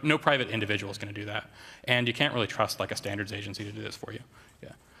going to, like no private individual is going to do that. And you can't really trust like a standards agency to do this for you.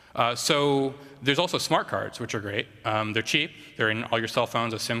 Yeah. So there's also smart cards, which are great. They're cheap. They're in all your cell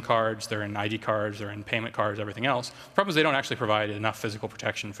phones as SIM cards. They're in ID cards. They're in payment cards, everything else. The problem is they don't actually provide enough physical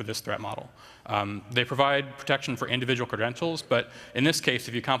protection for this threat model. They provide protection for individual credentials, but in this case,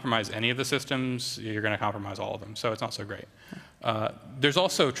 if you compromise any of the systems, you're going to compromise all of them. So it's not so great. There's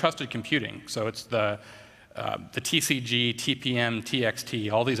also trusted computing. So it's the TCG, TPM,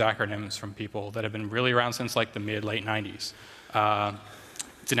 TXT, all these acronyms from people that have been really around since like the mid-late 90s.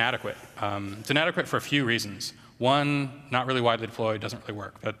 It's inadequate. It's inadequate for a few reasons. 1, not really widely deployed, doesn't really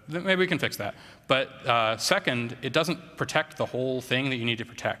work, but maybe we can fix that. But second, it doesn't protect the whole thing that you need to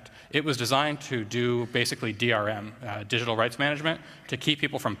protect. It was designed to do basically DRM, digital rights management, to keep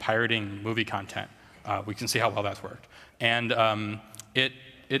people from pirating movie content. We can see how well that's worked. And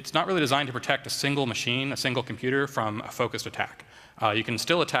it's not really designed to protect a single machine, a single computer from a focused attack. You can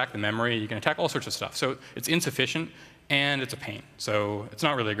still attack the memory, you can attack all sorts of stuff. So it's insufficient, and it's a pain. So it's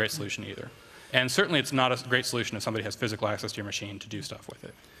not really a great solution either. And certainly it's not a great solution if somebody has physical access to your machine to do stuff with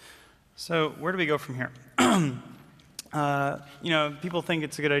it. So where do we go from here? People think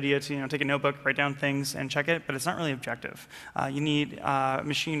it's a good idea to take a notebook, write down things, and check it, but it's not really objective. You need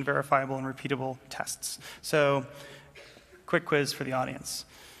machine verifiable and repeatable tests. So quick quiz for the audience.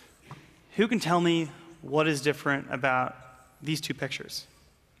 Who can tell me what is different about these 2 pictures?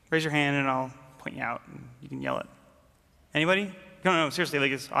 Raise your hand and I'll point you out and you can yell it. Anybody? No, seriously,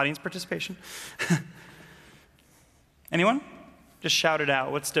 like it's audience participation. Anyone? Just shout it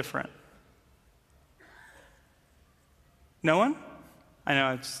out. What's different? No one? I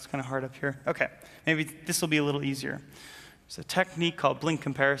know, it's kind of hard up here. OK, maybe this will be a little easier. There's a technique called blink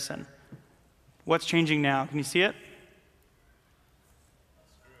comparison. What's changing now? Can you see it?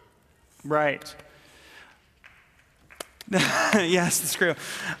 Right. Yes, the screw.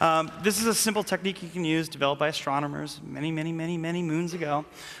 This is a simple technique you can use, developed by astronomers many moons ago.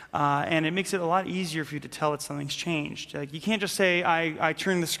 And it makes it a lot easier for you to tell that something's changed. Like, you can't just say, I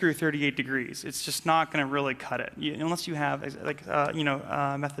turned the screw 38 degrees. It's just not going to really cut it. Unless you have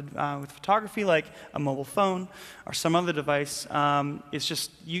a method with photography, like a mobile phone or some other device. It's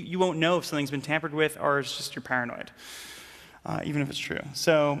just, you won't know if something's been tampered with or it's just you're paranoid, even if it's true.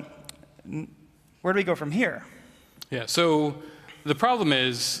 So where do we go from here? Yeah, so the problem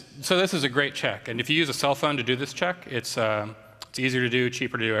is, so this is a great check. And if you use a cell phone to do this check, it's easier to do,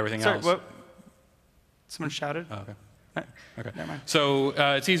 cheaper to do, everything else. What? Someone shouted? Oh, okay. Okay. Never mind. So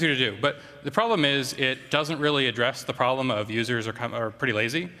it's easier to do. But the problem is it doesn't really address the problem of users are pretty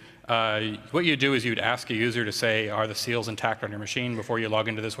lazy. What you do is you'd ask a user to say, are the seals intact on your machine before you log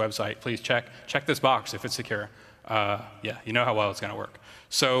into this website? Please check this box if it's secure. Yeah, you know how well it's going to work.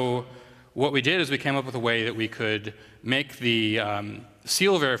 So what we did is we came up with a way that we could make the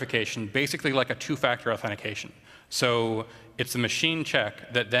seal verification basically like a 2-factor authentication. So it's a machine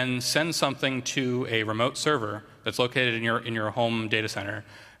check that then sends something to a remote server that's located in your home data center,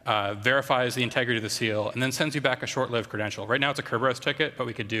 verifies the integrity of the seal, and then sends you back a short-lived credential. Right now it's a Kerberos ticket, but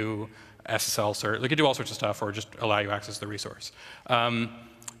we could do SSL cert. We could do all sorts of stuff or just allow you access to the resource.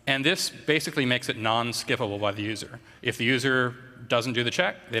 And this basically makes it non-skippable by the user. If the user doesn't do the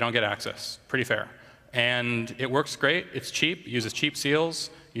check, they don't get access. Pretty fair. And it works great. It's cheap. It uses cheap seals.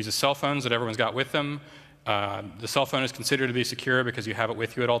 Uses cell phones that everyone's got with them. The cell phone is considered to be secure because you have it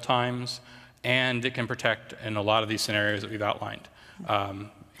with you at all times. and it can protect in a lot of these scenarios that we've outlined.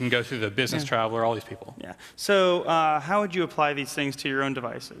 You can go through the business traveler, all these people. Yeah. So how would you apply these things to your own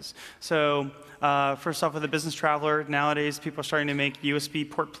devices? So first off, with the business traveler, nowadays people are starting to make USB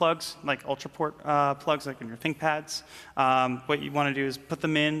port plugs, like ultra port plugs, like in your ThinkPads. What you want to do is put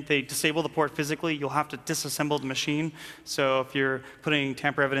them in. They disable the port physically. You'll have to disassemble the machine. So if you're putting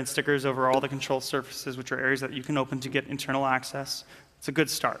tamper evidence stickers over all the control surfaces, which are areas that you can open to get internal access, it's a good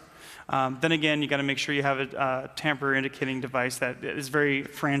start. Then again, you got to make sure you have a tamper indicating device that is very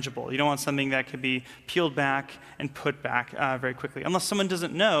frangible. You don't want something that could be peeled back and put back very quickly, unless someone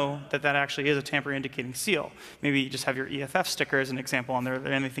doesn't know that that actually is a tamper indicating seal. Maybe you just have your EFF sticker as an example on there,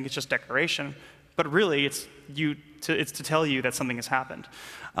 and they think it's just decoration. But really, it's to tell you that something has happened.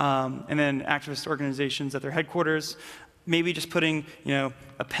 And then activist organizations at their headquarters, maybe just putting,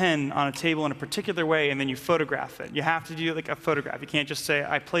 a pen on a table in a particular way, and then you photograph it. You have to do like a photograph. You can't just say,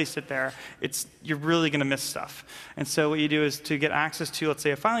 I placed it there. You're really going to miss stuff. And so what you do is to get access to, let's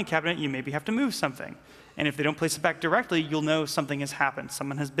say, a filing cabinet, you maybe have to move something. And if they don't place it back directly, you'll know something has happened.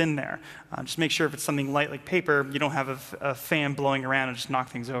 Someone has been there. Just make sure if it's something light like paper, you don't have a fan blowing around and just knock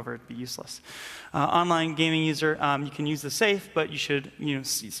things over. It'd be useless. Online gaming user, you can use the safe, but you should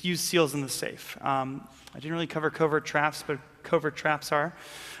use seals in the safe. I didn't really cover covert traps, but covert traps are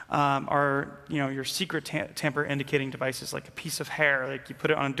your secret tamper indicating devices, like a piece of hair, like you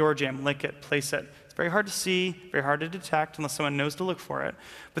put it on a door jamb, lick it, place it. It's very hard to see, very hard to detect unless someone knows to look for it.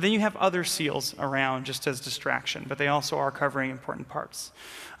 But then you have other seals around just as distraction, but they also are covering important parts.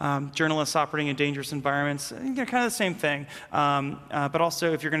 Journalists operating in dangerous environments, they're kind of the same thing. But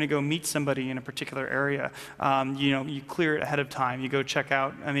also, if you're going to go meet somebody in a particular area, you clear it ahead of time. You go check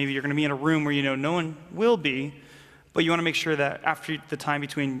out, maybe you're going to be in a room where no one will be, but you want to make sure that after the time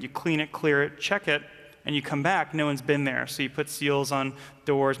between you clean it, clear it, check it, and you come back, no one's been there. So you put seals on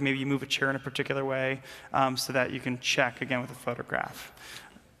doors, maybe you move a chair in a particular way so that you can check again with a photograph.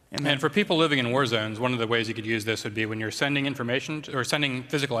 And for people living in war zones, one of the ways you could use this would be when you're sending information or sending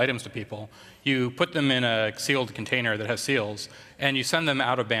physical items to people, you put them in a sealed container that has seals, and you send them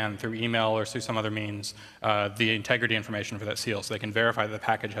out of band through email or through some other means the integrity information for that seal, so they can verify that the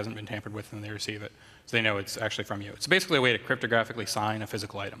package hasn't been tampered with when they receive it, so they know it's actually from you. It's basically a way to cryptographically sign a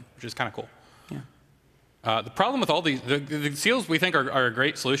physical item, which is kind of cool. Yeah. The problem with all these, the seals we think are a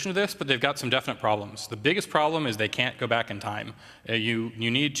great solution to this, but they've got some definite problems. The biggest problem is they can't go back in time. You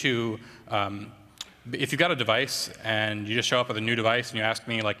need to, if you've got a device and you just show up with a new device and you ask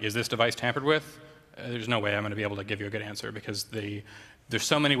me, like, is this device tampered with? There's no way I'm going to be able to give you a good answer because there's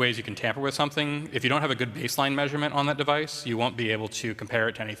so many ways you can tamper with something. If you don't have a good baseline measurement on that device, you won't be able to compare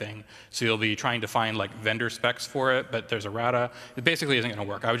it to anything. So you'll be trying to find like vendor specs for it, but there's errata. It basically isn't going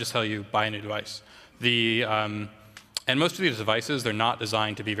to work. I would just tell you, buy a new device. And most of these devices, they're not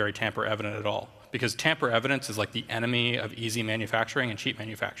designed to be very tamper evident at all, because tamper evidence is like the enemy of easy manufacturing and cheap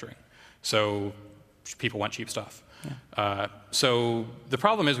manufacturing. So people want cheap stuff. Yeah. So the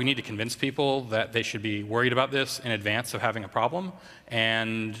problem is we need to convince people that they should be worried about this in advance of having a problem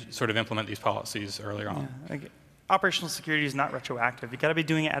and sort of implement these policies earlier on. Yeah. Operational security is not retroactive. You've got to be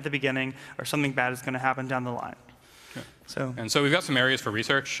doing it at the beginning or something bad is going to happen down the line. And so we've got some areas for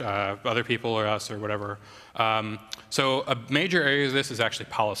research, other people or us or whatever. So a major area of this is actually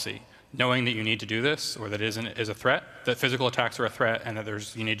policy, knowing that you need to do this or that it is a threat, that physical attacks are a threat, and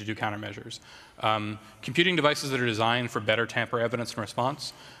that you need to do countermeasures. Computing devices that are designed for better tamper evidence and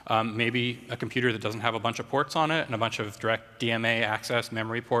response, maybe a computer that doesn't have a bunch of ports on it and a bunch of direct DMA access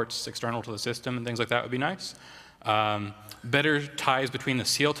memory ports external to the system and things like that would be nice. Better ties between the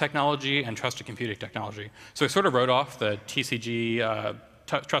seal technology and trusted computing technology. So I sort of wrote off the TCG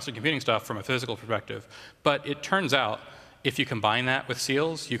trusted computing stuff from a physical perspective, but it turns out if you combine that with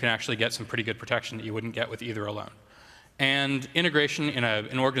seals, you can actually get some pretty good protection that you wouldn't get with either alone. And integration in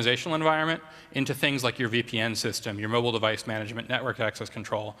an organizational environment into things like your VPN system, your mobile device management, network access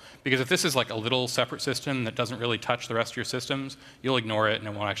control. Because if this is like a little separate system that doesn't really touch the rest of your systems, you'll ignore it and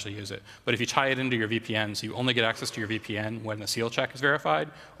it won't actually use it. But if you tie it into your VPN, so you only get access to your VPN when the seal check is verified,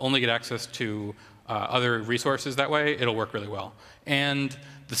 only get access to other resources that way, it'll work really well. And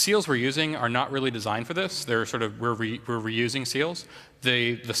the seals we're using are not really designed for this. They're sort of, we're reusing seals.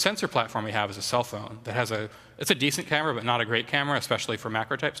 The sensor platform we have is a cell phone that has it's a decent camera, but not a great camera, especially for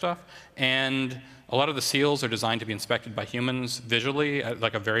macro type stuff. And a lot of the seals are designed to be inspected by humans visually at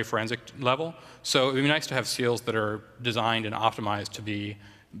like a very forensic level. So it would be nice to have seals that are designed and optimized to be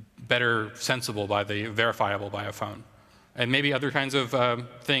better sensible verifiable by a phone. And maybe other kinds of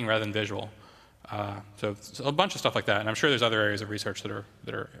thing rather than visual. So a bunch of stuff like that, and I'm sure there's other areas of research that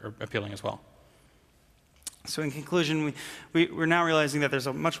are appealing as well. So in conclusion, we're now realizing that there's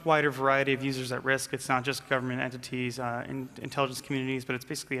a much wider variety of users at risk. It's not just government entities, intelligence communities, but it's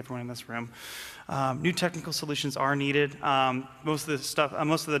basically everyone in this room. New technical solutions are needed. Most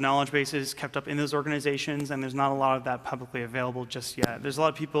of the knowledge base is kept up in those organizations, and there's not a lot of that publicly available just yet. There's a lot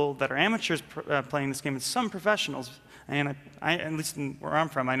of people that are amateurs playing this game, and some professionals. And at least where I'm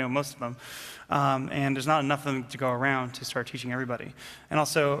from, I know most of them. And there's not enough of them to go around to start teaching everybody. And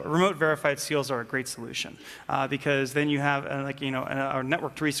also, remote verified seals are a great solution because then you have a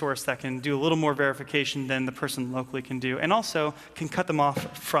networked resource that can do a little more verification than the person locally can do, and also can cut them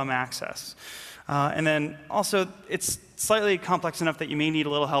off from access. And then also, it's slightly complex enough that you may need a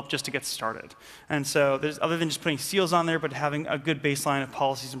little help just to get started. And so, there's other than just putting seals on there, but having a good baseline of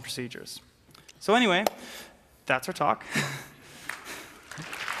policies and procedures. So anyway. That's our talk.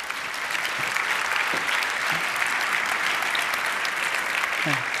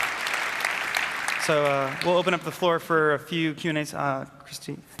 So we'll open up the floor for a few Q&As.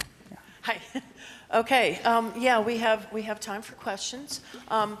 Christy. Yeah. Hi. Okay. Yeah, we have time for questions.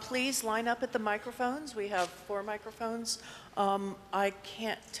 Please line up at the microphones. We have 4 microphones. I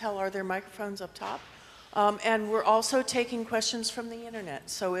can't tell, are there microphones up top? And we're also taking questions from the internet.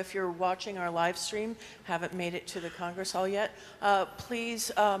 So if you're watching our live stream, haven't made it to the Congress Hall yet,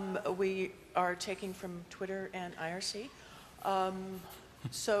 please, we are taking from Twitter and IRC.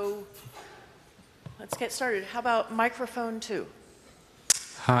 So let's get started. How about microphone 2?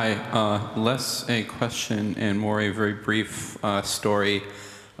 Hi, less a question and more a very brief story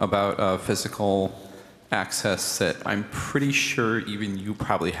about physical access that I'm pretty sure even you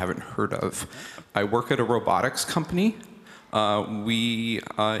probably haven't heard of. I work at a robotics company. The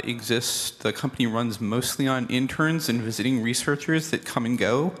company runs mostly on interns and visiting researchers that come and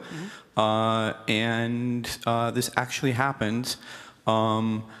go. And this actually happened.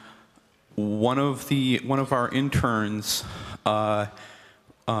 One of our interns,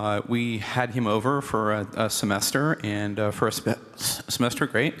 we had him over for a semester, and for a semester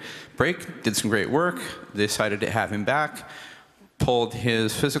break, did some great work, decided to have him back, pulled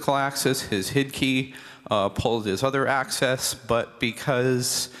his physical access, his HID key, pulled his other access, but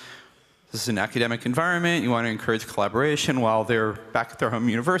because this is an academic environment, you want to encourage collaboration while they're back at their home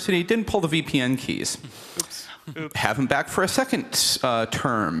university, didn't pull the VPN keys. Oops. Have him back for a second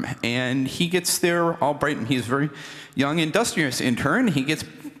term, and he gets there all bright, and he's a very young, industrious intern. He gets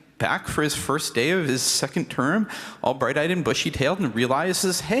back for his first day of his second term, all bright-eyed and bushy-tailed, and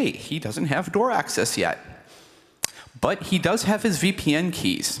realizes, hey, he doesn't have door access yet. But he does have his VPN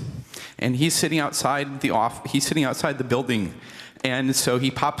keys, and he's sitting outside the building, and so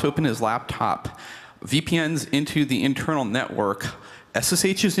he pops open his laptop, VPNs into the internal network,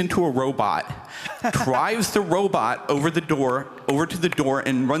 SSHs into a robot, drives the robot over to the door,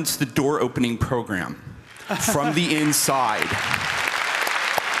 and runs the door opening program from the inside.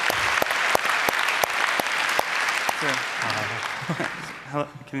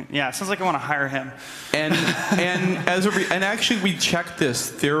 Yeah, it sounds like I want to hire him. And actually, we checked this.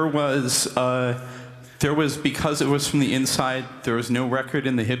 There was because it was from the inside, there was no record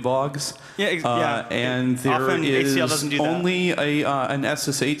in the HID logs. Yeah, and there often is HCL doesn't do that. Only an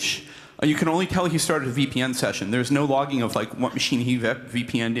SSH. You can only tell he started a VPN session. There's no logging of like what machine he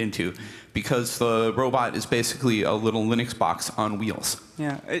VPN'd into, because the robot is basically a little Linux box on wheels.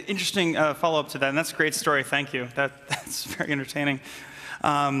 Yeah, interesting follow-up to that, and that's a great story. Thank you. That's very entertaining.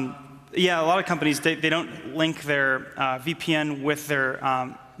 Yeah, a lot of companies they don't link their VPN with their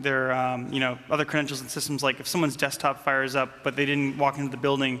other credentials and systems. Like if someone's desktop fires up, but they didn't walk into the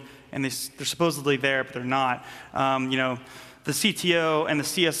building, and they're supposedly there, but they're not. The CTO and the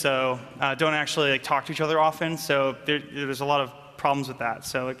CSO don't actually talk to each other often, so there's a lot of problems with that.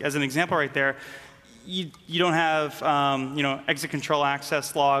 So as an example right there, you don't have exit control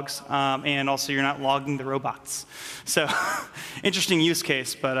access logs, and also you're not logging the robots. So interesting use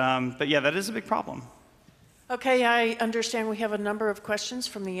case, but yeah, that is a big problem. Okay, I understand we have a number of questions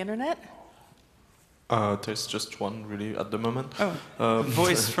from the internet. There's just one really at the moment. Oh,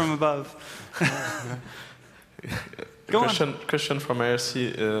 voice from above. Question from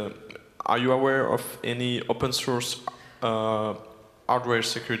IRC. Are you aware of any open source hardware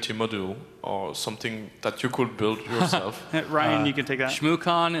security module or something that you could build yourself? Ryan, you can take that.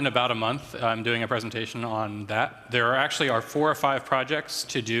 ShmooCon in about a month. I'm doing a presentation on that. There actually are 4 or 5 projects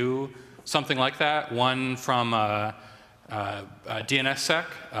to do something like that. One from DNSSEC.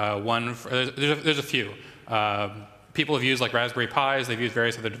 There's a few. People have used like Raspberry Pis. They've used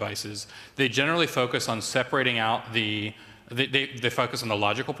various other devices. They generally focus on separating out they focus on the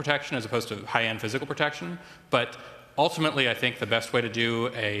logical protection as opposed to high-end physical protection. But ultimately, I think the best way to do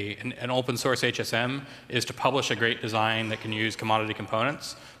an open source HSM is to publish a great design that can use commodity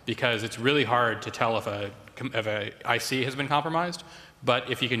components, because it's really hard to tell if a IC has been compromised.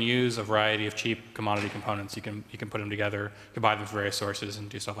 But if you can use a variety of cheap commodity components, you can put them together, you can buy them from various sources and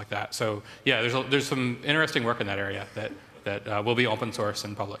do stuff like that. So yeah, there's some interesting work in that area that will be open source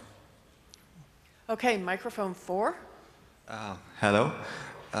and public. Okay, microphone 4. Hello.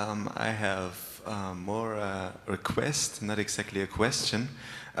 I have more request, not exactly a question.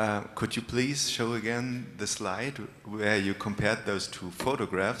 Could you please show again the slide where you compared those two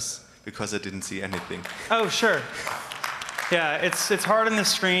photographs? Because I didn't see anything. Oh, sure. Yeah, it's hard on the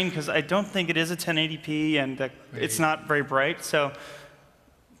screen because I don't think it is a 1080p and it's not very bright. So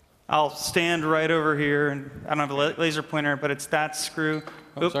I'll stand right over here, and I don't have a laser pointer, but it's that screw.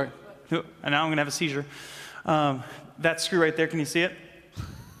 Oh, sorry. And now I'm going to have a seizure. That screw right there, can you see it?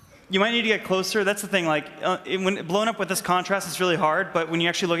 You might need to get closer. That's the thing. Like, when blown up with this contrast, it's really hard. But when you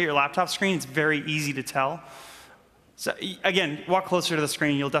actually look at your laptop screen, it's very easy to tell. So again, walk closer to the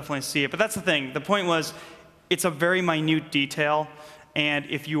screen. You'll definitely see it. But that's the thing. The point was, it's a very minute detail. And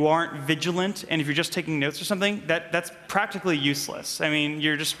if you aren't vigilant, and if you're just taking notes or something, that's practically useless. I mean,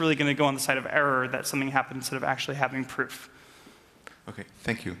 you're just really going to go on the side of error that something happened instead of actually having proof. Okay,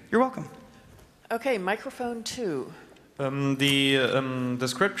 thank you. You're welcome. Okay, microphone 2. The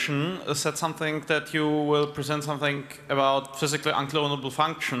description said something that you will present something about physically unclonable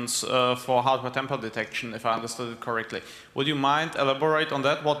functions for hardware tamper detection, if I understood it correctly. Would you mind elaborate on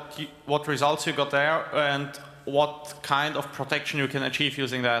that? What results you got there, and what kind of protection you can achieve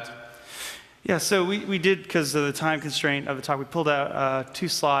using that? Yeah, so we did, because of the time constraint of the talk, we pulled out 2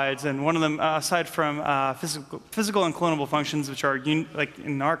 slides, and one of them, aside from physical unclonable functions, which are, like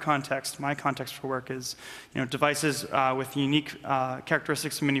in our context, my context for work is, devices with unique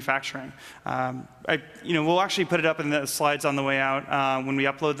characteristics of manufacturing. We'll actually put it up in the slides on the way out when we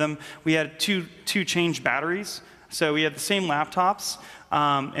upload them. We had two changed batteries, so we had the same laptops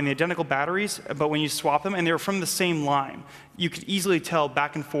and the identical batteries, but when you swap them, and they were from the same line, you could easily tell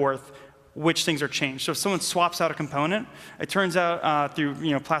back and forth which things are changed. So if someone swaps out a component, it turns out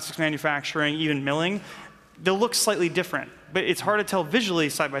through plastics manufacturing, even milling, they'll look slightly different. But it's hard to tell visually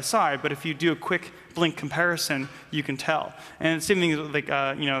side by side, but if you do a quick blink comparison, you can tell. And the same thing like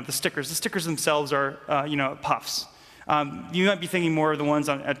the stickers. The stickers themselves are puffs. You might be thinking more of the ones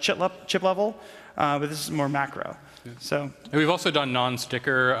at chip level, but this is more macro. Yeah. So and we've also done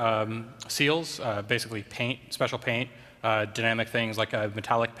non-sticker seals, basically paint, special paint. Dynamic things like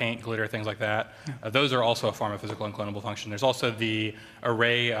metallic paint, glitter, things like that. Yeah. Those are also a form of physical unclonable function. There's also the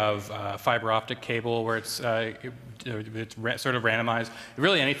array of fiber optic cable where it's sort of randomized.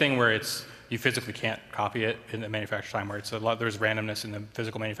 Really anything where you physically can't copy it in the manufacture time, where there's randomness in the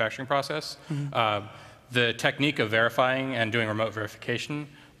physical manufacturing process. Mm-hmm. The technique of verifying and doing remote verification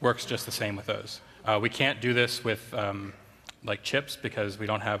works just the same with those. We can't do this with like chips because we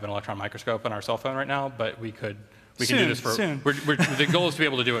don't have an electron microscope on our cell phone right now, but we can do this for soon. The goal is to be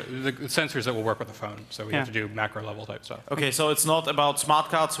able to do it. The sensors that will work with the phone, so we have to do macro level type stuff. Okay, so it's not about smart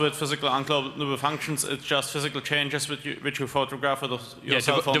cards with physical unclonable functions. It's just physical changes which you photograph with your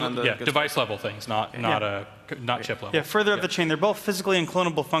cell phone. Device level things, not chip level. Yeah, further up the chain, they're both physically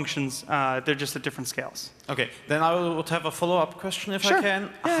unclonable functions. They're just at different scales. Okay, then I would have a follow-up question if Sure. I can.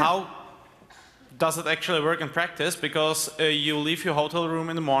 Yeah. How does it actually work in practice? Because you leave your hotel room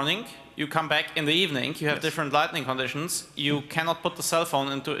in the morning, you come back in the evening, you have different lighting conditions, you cannot put the cell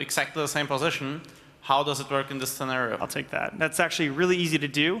phone into exactly the same position. How does it work in this scenario? I'll take that. That's actually really easy to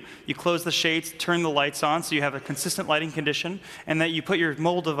do. You close the shades, turn the lights on so you have a consistent lighting condition, and that you put your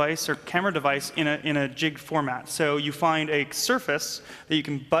mobile device or camera device in a jigged format. So you find a surface that you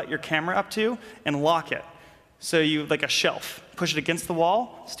can butt your camera up to and lock it. So you, like a shelf, push it against the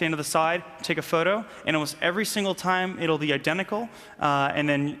wall, stand to the side, take a photo, and almost every single time it'll be identical, and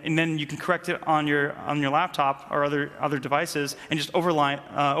then you can correct it on your laptop or other devices and just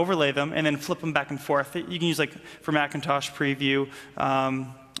overlay them and then flip them back and forth. You can use like for Macintosh Preview,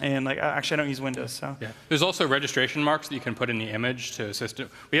 and like actually I don't use Windows. So yeah, there's also registration marks that you can put in the image to assist it.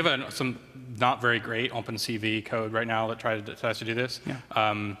 We have some not very great OpenCV code right now that tries to do this.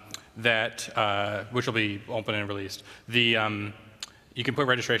 Yeah. Which will be open and released. You can put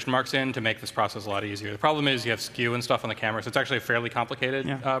registration marks in to make this process a lot easier. The problem is you have skew and stuff on the camera, so it's actually a fairly complicated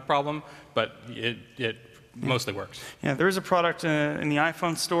problem, but it mostly works. Yeah, there is a product in the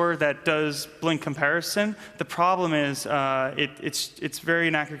iPhone store that does blink comparison. The problem is it's very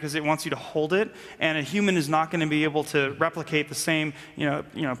inaccurate because it wants you to hold it, and a human is not going to be able to replicate the same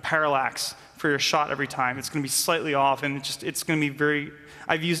parallax for your shot every time. It's going to be slightly off, and it's going to be very.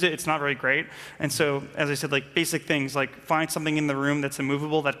 I've used it. It's not very great. And so, as I said, like basic things like find something in the room that's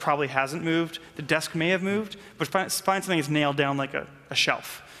immovable that probably hasn't moved. The desk may have moved, but find something that's nailed down like a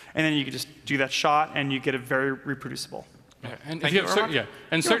shelf, and then you can just do that shot, and you get it very reproducible. Yeah, and if you have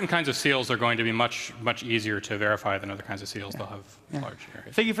and certain kinds of seals are going to be much easier to verify than other kinds of seals. They'll have large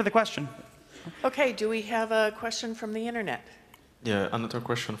areas. Thank you for the question. Okay, do we have a question from the internet? Yeah, another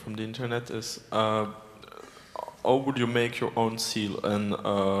question from the internet is, how would you make your own seal? And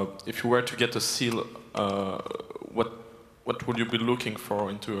if you were to get a seal, what would you be looking for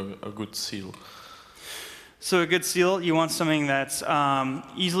into a good seal? So a good seal, you want something that's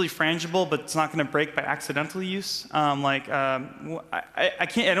easily frangible, but it's not going to break by accidental use. I don't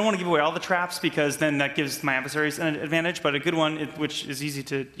want to give away all the traps because then that gives my adversaries an advantage. But a good one, which is easy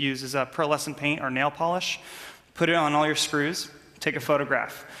to use, is pearlescent paint or nail polish. Put it on all your screws. Take a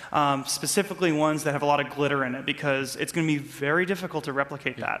photograph. Specifically ones that have a lot of glitter in it, because it's going to be very difficult to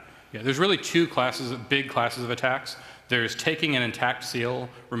replicate that. Yeah, there's really two big classes of attacks. There's taking an intact seal,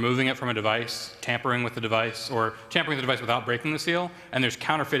 removing it from a device, tampering with the device, or tampering with the device without breaking the seal, and there's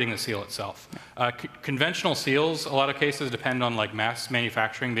counterfeiting the seal itself. Conventional seals, a lot of cases, depend on like mass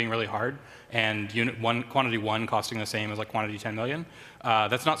manufacturing being really hard, and quantity 1 costing the same as like quantity 10 million.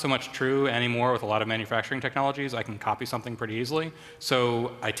 That's not so much true anymore with a lot of manufacturing technologies. I can copy something pretty easily.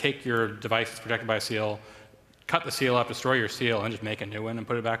 So I take your device that's protected by a seal, cut the seal up, destroy your seal, and just make a new one and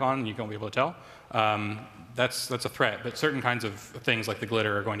put it back on, and you won't be able to tell. That's a threat, but certain kinds of things like the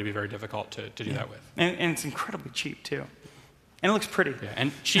glitter are going to be very difficult to do that with. And it's incredibly cheap, too. And it looks pretty. Yeah,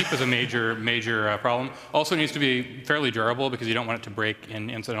 and cheap is a major problem. Also needs to be fairly durable because you don't want it to break in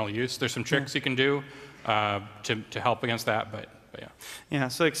incidental use. There's some tricks you can do to help against that, but yeah. Yeah,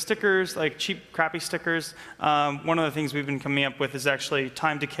 so like stickers, like cheap, crappy stickers. One of the things we've been coming up with is actually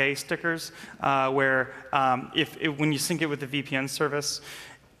time decay stickers, where when you sync it with the VPN service,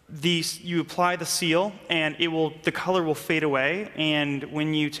 you apply the seal, and the color will fade away. And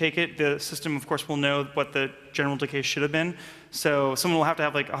when you take it, the system, of course, will know what the general decay should have been. So someone will have to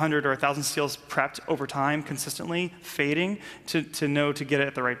have like 100 or 1,000 seals prepped over time, consistently fading, to know to get it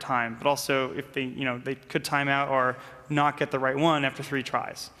at the right time. But also, if they could time out or not get the right one after 3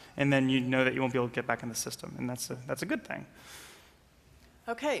 tries, and then you know that you won't be able to get back in the system, and that's a good thing.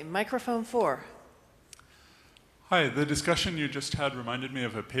 Okay, microphone 4. Hi, the discussion you just had reminded me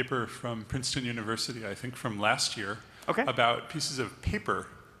of a paper from Princeton University, I think from last year, about pieces of paper.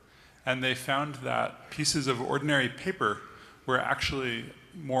 And they found that pieces of ordinary paper were actually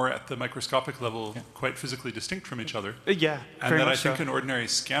more at the microscopic level, quite physically distinct from each other. Yeah, and that I think an ordinary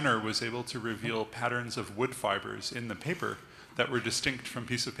scanner was able to reveal patterns of wood fibers in the paper that were distinct from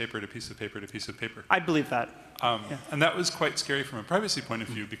piece of paper to piece of paper to piece of paper. I believe that. And that was quite scary from a privacy point of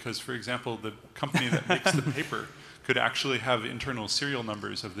view, because, for example, the company that makes the paper could actually have internal serial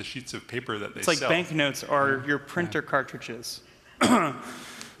numbers of the sheets of paper that they sell. It's like banknotes or your printer cartridges.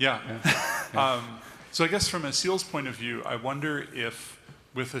 So I guess from a seal's point of view, I wonder if,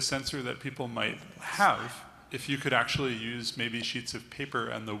 with a sensor that people might have, if you could actually use maybe sheets of paper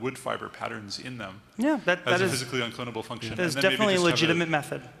and the wood fiber patterns in them as a physically unclonable function. That is definitely a legitimate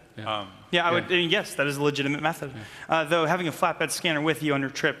method. Yes, that is a legitimate method. Though having a flatbed scanner with you on your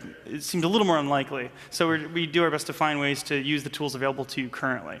trip, it seemed a little more unlikely. So we do our best to find ways to use the tools available to you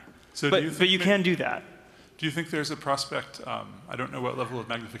currently. So but you can do that. Do you think there's a prospect, I don't know what level of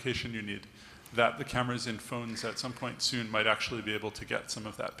magnification you need, that the cameras in phones at some point soon might actually be able to get some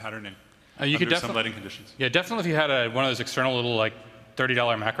of that patterning under some lighting conditions? Yeah, definitely. If you had one of those external little like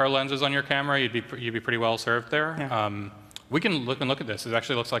 $30 macro lenses on your camera, you'd be pretty well served there. Yeah. We can look at this. It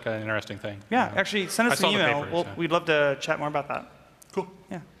actually looks like an interesting thing. Yeah, actually, send us an email. We'd love to chat more about that. Cool.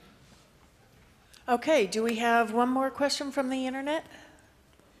 Yeah. Okay, do we have one more question from the internet?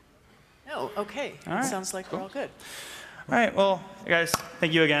 No, okay. All right. Sounds like we're all good. All right, well, guys,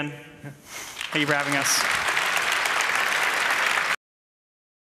 thank you again. Thank you for having us.